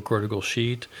want, of a cortical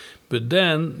sheet, but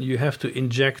then you have to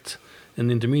inject an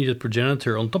intermediate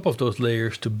progenitor on top of those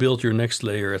layers to build your next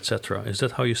layer, etc. Is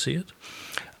that how you see it?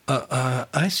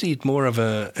 I see it more of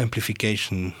a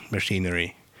amplification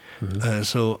machinery.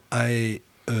 So I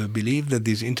believe that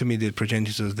these intermediate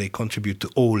progenitors, they contribute to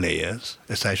all layers,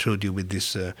 as I showed you with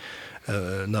this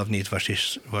Navneet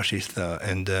Vashistha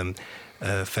and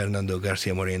Fernando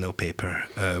Garcia Moreno paper,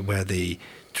 where they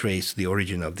trace the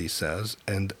origin of these cells.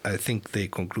 And I think we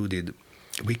concluded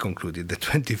that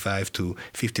 25 to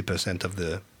 50% of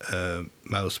the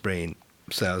mouse brain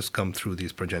cells come through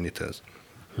these progenitors.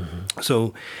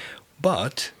 So,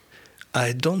 but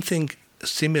I don't think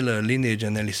similar lineage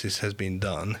analysis has been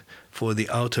done for the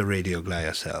outer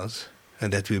radioglia cells,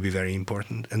 and that will be very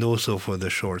important, and also for the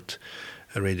short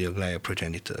radioglia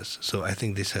progenitors. So I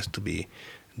think this has to be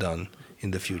done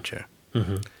in the future.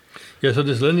 Yeah, so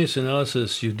this lineage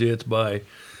analysis you did by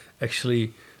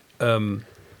actually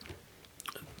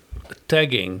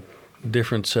tagging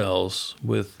different cells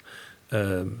with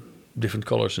different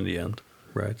colors in the end,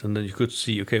 right? And then you could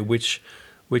see, okay, which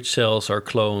cells are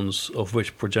clones of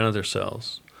which progenitor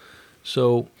cells.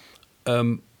 So,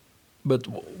 but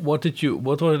what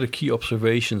were the key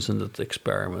observations in that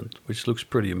experiment, which looks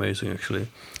pretty amazing, actually?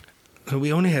 So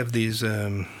we only have these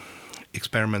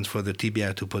experiments for the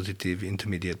TBR2 positive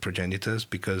intermediate progenitors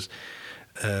because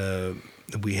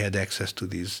we had access to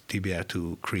these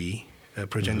TBR2 Cree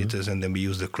progenitors, and then we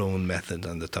used the clone method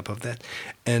on the top of that.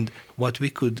 And what we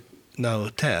could now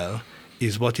tell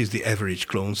is what is the average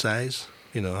clone size,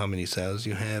 how many cells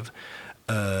you have,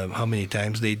 how many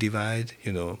times they divide.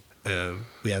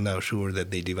 We are now sure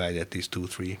that they divide at least 2,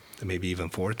 3, maybe even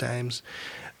 4 times.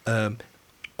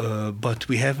 But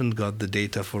we haven't got the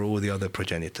data for all the other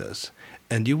progenitors.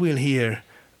 And you will hear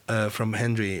from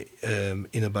Henry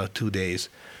in about 2 days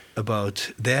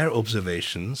about their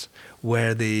observations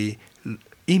where they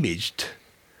imaged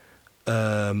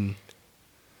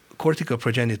cortical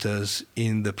progenitors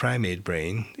in the primate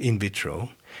brain in vitro,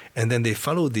 and then they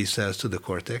followed these cells to the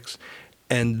cortex,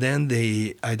 and then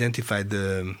they identified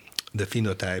the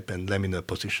phenotype and laminar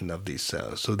position of these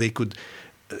cells. So they could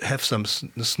have some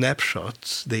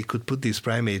snapshots. They could put these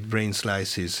primate brain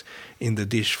slices in the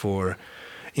dish for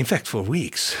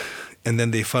weeks. And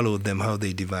then they followed them, how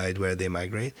they divide, where they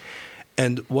migrate.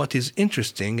 And what is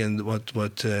interesting, and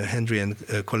what Henry and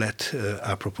Colette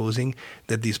are proposing,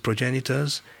 that these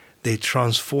progenitors, they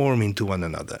transform into one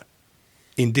another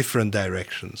in different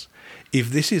directions.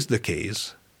 If this is the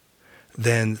case,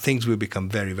 then things will become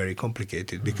very, very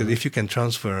complicated. Because if you can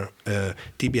transfer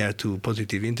TBR2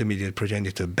 positive intermediate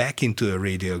progenitor back into a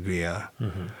radioglia,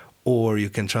 or you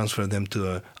can transfer them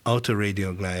to an outer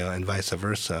radioglia and vice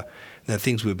versa, then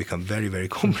things will become very, very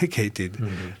complicated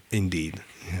indeed.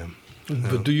 Yeah.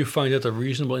 But do you find that a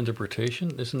reasonable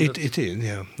interpretation? It is,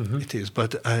 yeah. It is.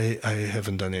 But I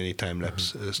haven't done any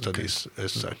time-lapse studies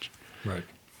as such. Right.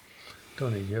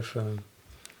 Tony, you have...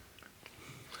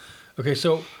 Okay,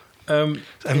 so...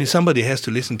 somebody has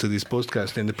to listen to this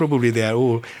podcast, and probably they are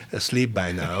all asleep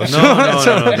by now.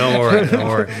 No, don't worry.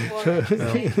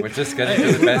 No. We're just getting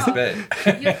to the best bit.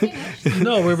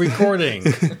 No, we're recording.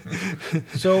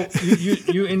 So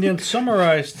you in the end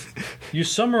summarized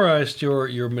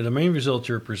the main results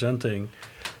you're presenting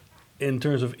in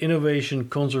terms of innovation,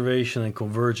 conservation, and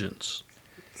convergence.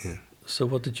 Yeah. So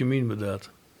what did you mean with that?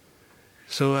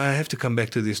 So I have to come back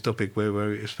to this topic where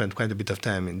we spent quite a bit of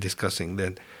time in discussing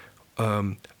that.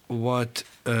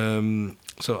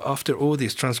 So after all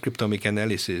this transcriptomic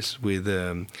analysis with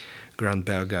Grant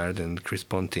Bellegarde and Chris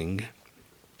Ponting,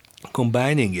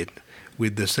 combining it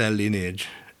with the cell lineage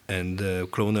and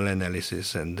clonal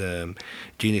analysis and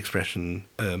gene expression,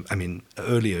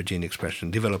 earlier gene expression,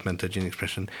 developmental gene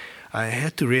expression, I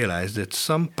had to realize that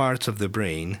some parts of the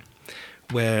brain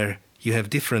where you have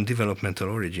different developmental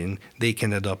origin, they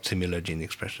can adopt similar gene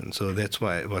expression. So that's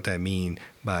what I mean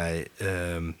by...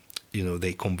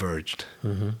 they converged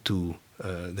to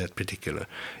that particular.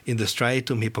 In the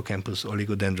striatum, hippocampus,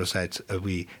 oligodendrocytes,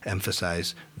 we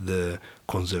emphasize the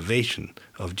conservation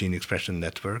of gene expression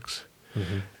networks.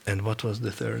 And what was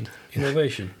the third?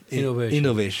 Innovation.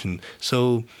 Innovation.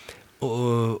 So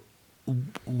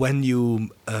when you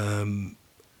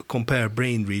compare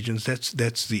brain regions,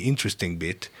 that's the interesting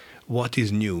bit. What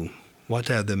is new? What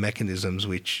are the mechanisms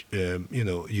which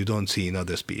you don't see in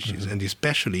other species, and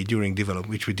especially during development,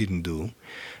 which we didn't do?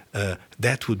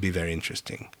 That would be very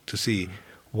interesting to see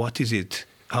what is it.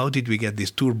 How did we get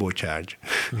this turbocharge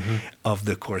of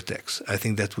the cortex? I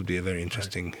think that would be a very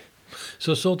interesting. Right.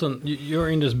 So Zoltan, you're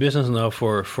in this business now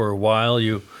for a while.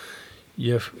 You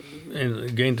have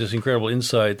gained this incredible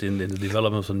insight in the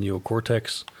development of the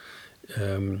neocortex.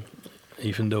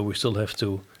 Even though we still have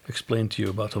to explain to you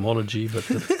about homology, but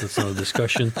that's not a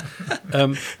discussion.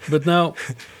 But now,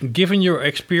 given your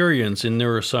experience in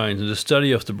neuroscience and the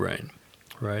study of the brain,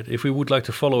 right? If we would like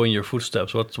to follow in your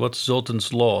footsteps, what's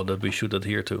Zoltan's law that we should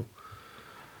adhere to?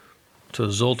 So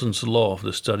Zoltan's law of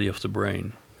the study of the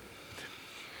brain.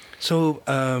 So,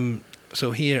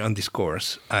 so here on this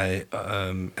course, I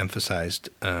emphasized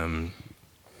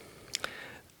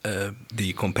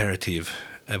the comparative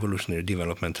evolutionary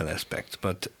developmental aspect,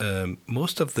 but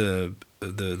most of the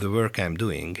work I'm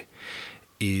doing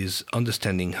is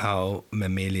understanding how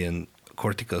mammalian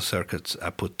cortical circuits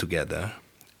are put together.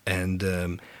 And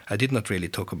I did not really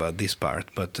talk about this part,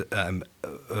 but I'm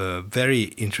very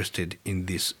interested in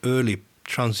this early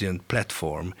transient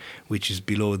platform, which is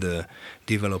below the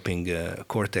developing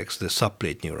cortex, the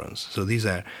subplate neurons. So these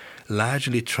are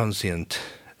largely transient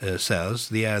cells.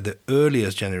 They are the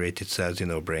earliest generated cells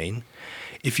in our brain.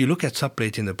 If you look at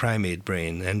subplate in the primate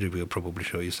brain, Andrew will probably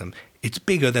show you some, it's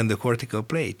bigger than the cortical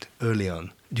plate early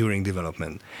on during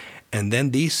development. And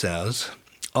then these cells,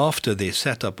 after they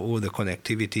set up all the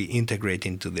connectivity, integrate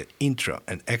into the intra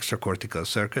and extracortical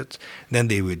circuits, then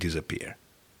they will disappear.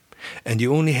 And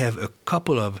you only have a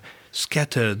couple of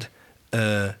scattered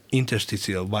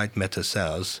interstitial white matter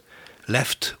cells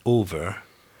left over.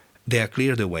 They are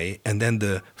cleared away, and then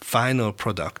the final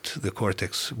product, the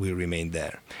cortex, will remain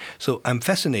there. So I'm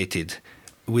fascinated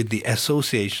with the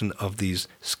association of these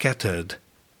scattered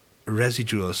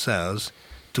residual cells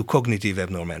to cognitive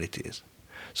abnormalities.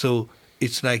 So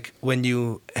it's like when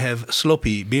you have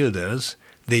sloppy builders,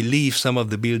 they leave some of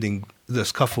the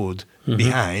scaffold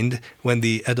behind when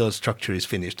the adult structure is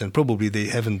finished. And probably they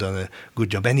haven't done a good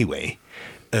job anyway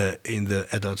in the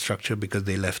adult structure because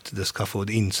they left the scaffold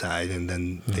inside and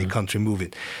then they can't remove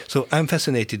it. So I'm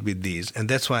fascinated with these, and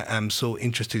that's why I'm so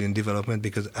interested in development,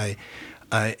 because I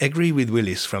agree with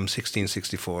Willis from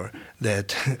 1664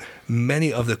 that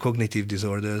many of the cognitive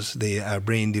disorders, they are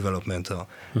brain developmental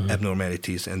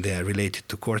abnormalities, and they are related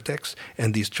to cortex.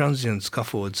 And these transient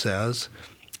scaffold cells,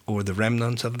 or the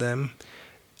remnants of them,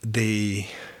 they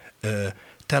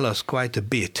tell us quite a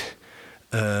bit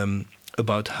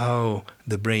about how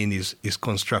the brain is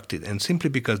constructed. And simply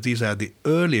because these are the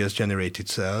earliest generated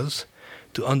cells,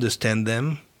 to understand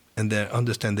them and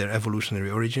understand their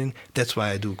evolutionary origin, that's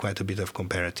why I do quite a bit of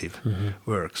comparative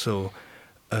work. So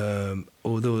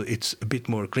although it's a bit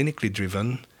more clinically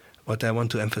driven, what I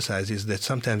want to emphasize is that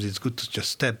sometimes it's good to just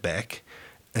step back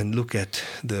and look at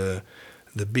the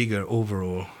bigger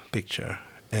overall picture.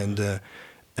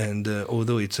 And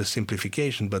although it's a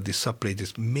simplification, but the subplate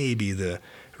is maybe the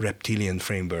reptilian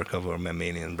framework of our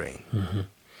mammalian brain.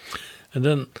 And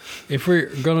then if we're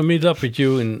going to meet up with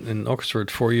you in Oxford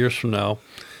 4 years from now,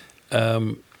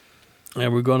 and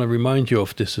we're going to remind you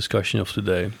of this discussion of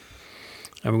today,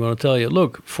 and we're going to tell you,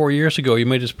 look, 4 years ago you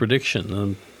made this prediction,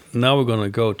 and now we're going to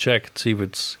go check to see if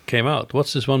it came out.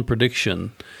 What's this one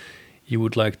prediction you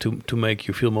would like to make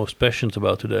you feel most passionate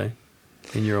about today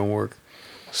in your own work?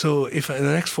 So if in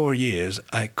the next 4 years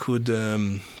I could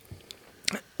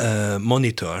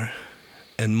monitor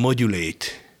and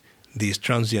modulate these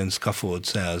transient scaffold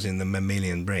cells in the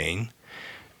mammalian brain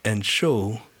and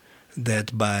show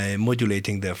that by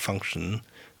modulating their function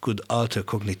could alter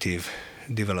cognitive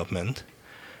development,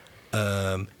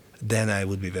 then I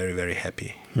would be very, very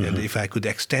happy. And if I could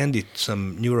extend it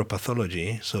some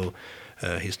neuropathology, so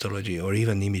histology or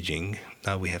even imaging,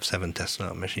 now we have 7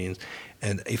 Tesla machines,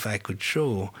 and if I could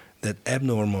show that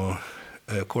abnormal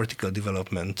cortical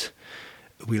development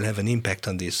will have an impact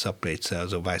on these subplate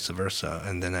cells or vice versa,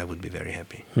 and then I would be very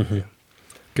happy.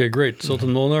 Okay, great.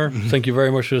 Sultan Molnar, thank you very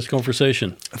much for this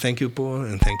conversation. Thank you, Paul,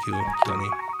 and thank you, Tony.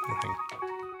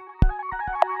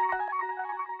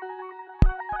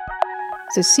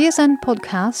 The CSN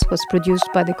podcast was produced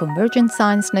by the Convergent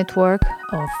Science Network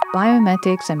of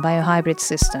Biomimetics and Biohybrid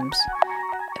Systems,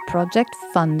 a project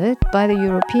funded by the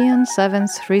European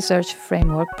 7th Research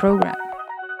Framework Programme.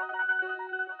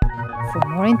 For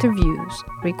more interviews,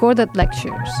 recorded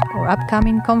lectures, or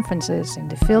upcoming conferences in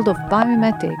the field of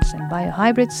biomimetics and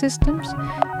biohybrid systems,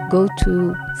 go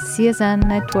to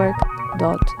csnnetwork.eu.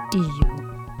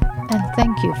 And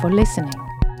thank you for listening.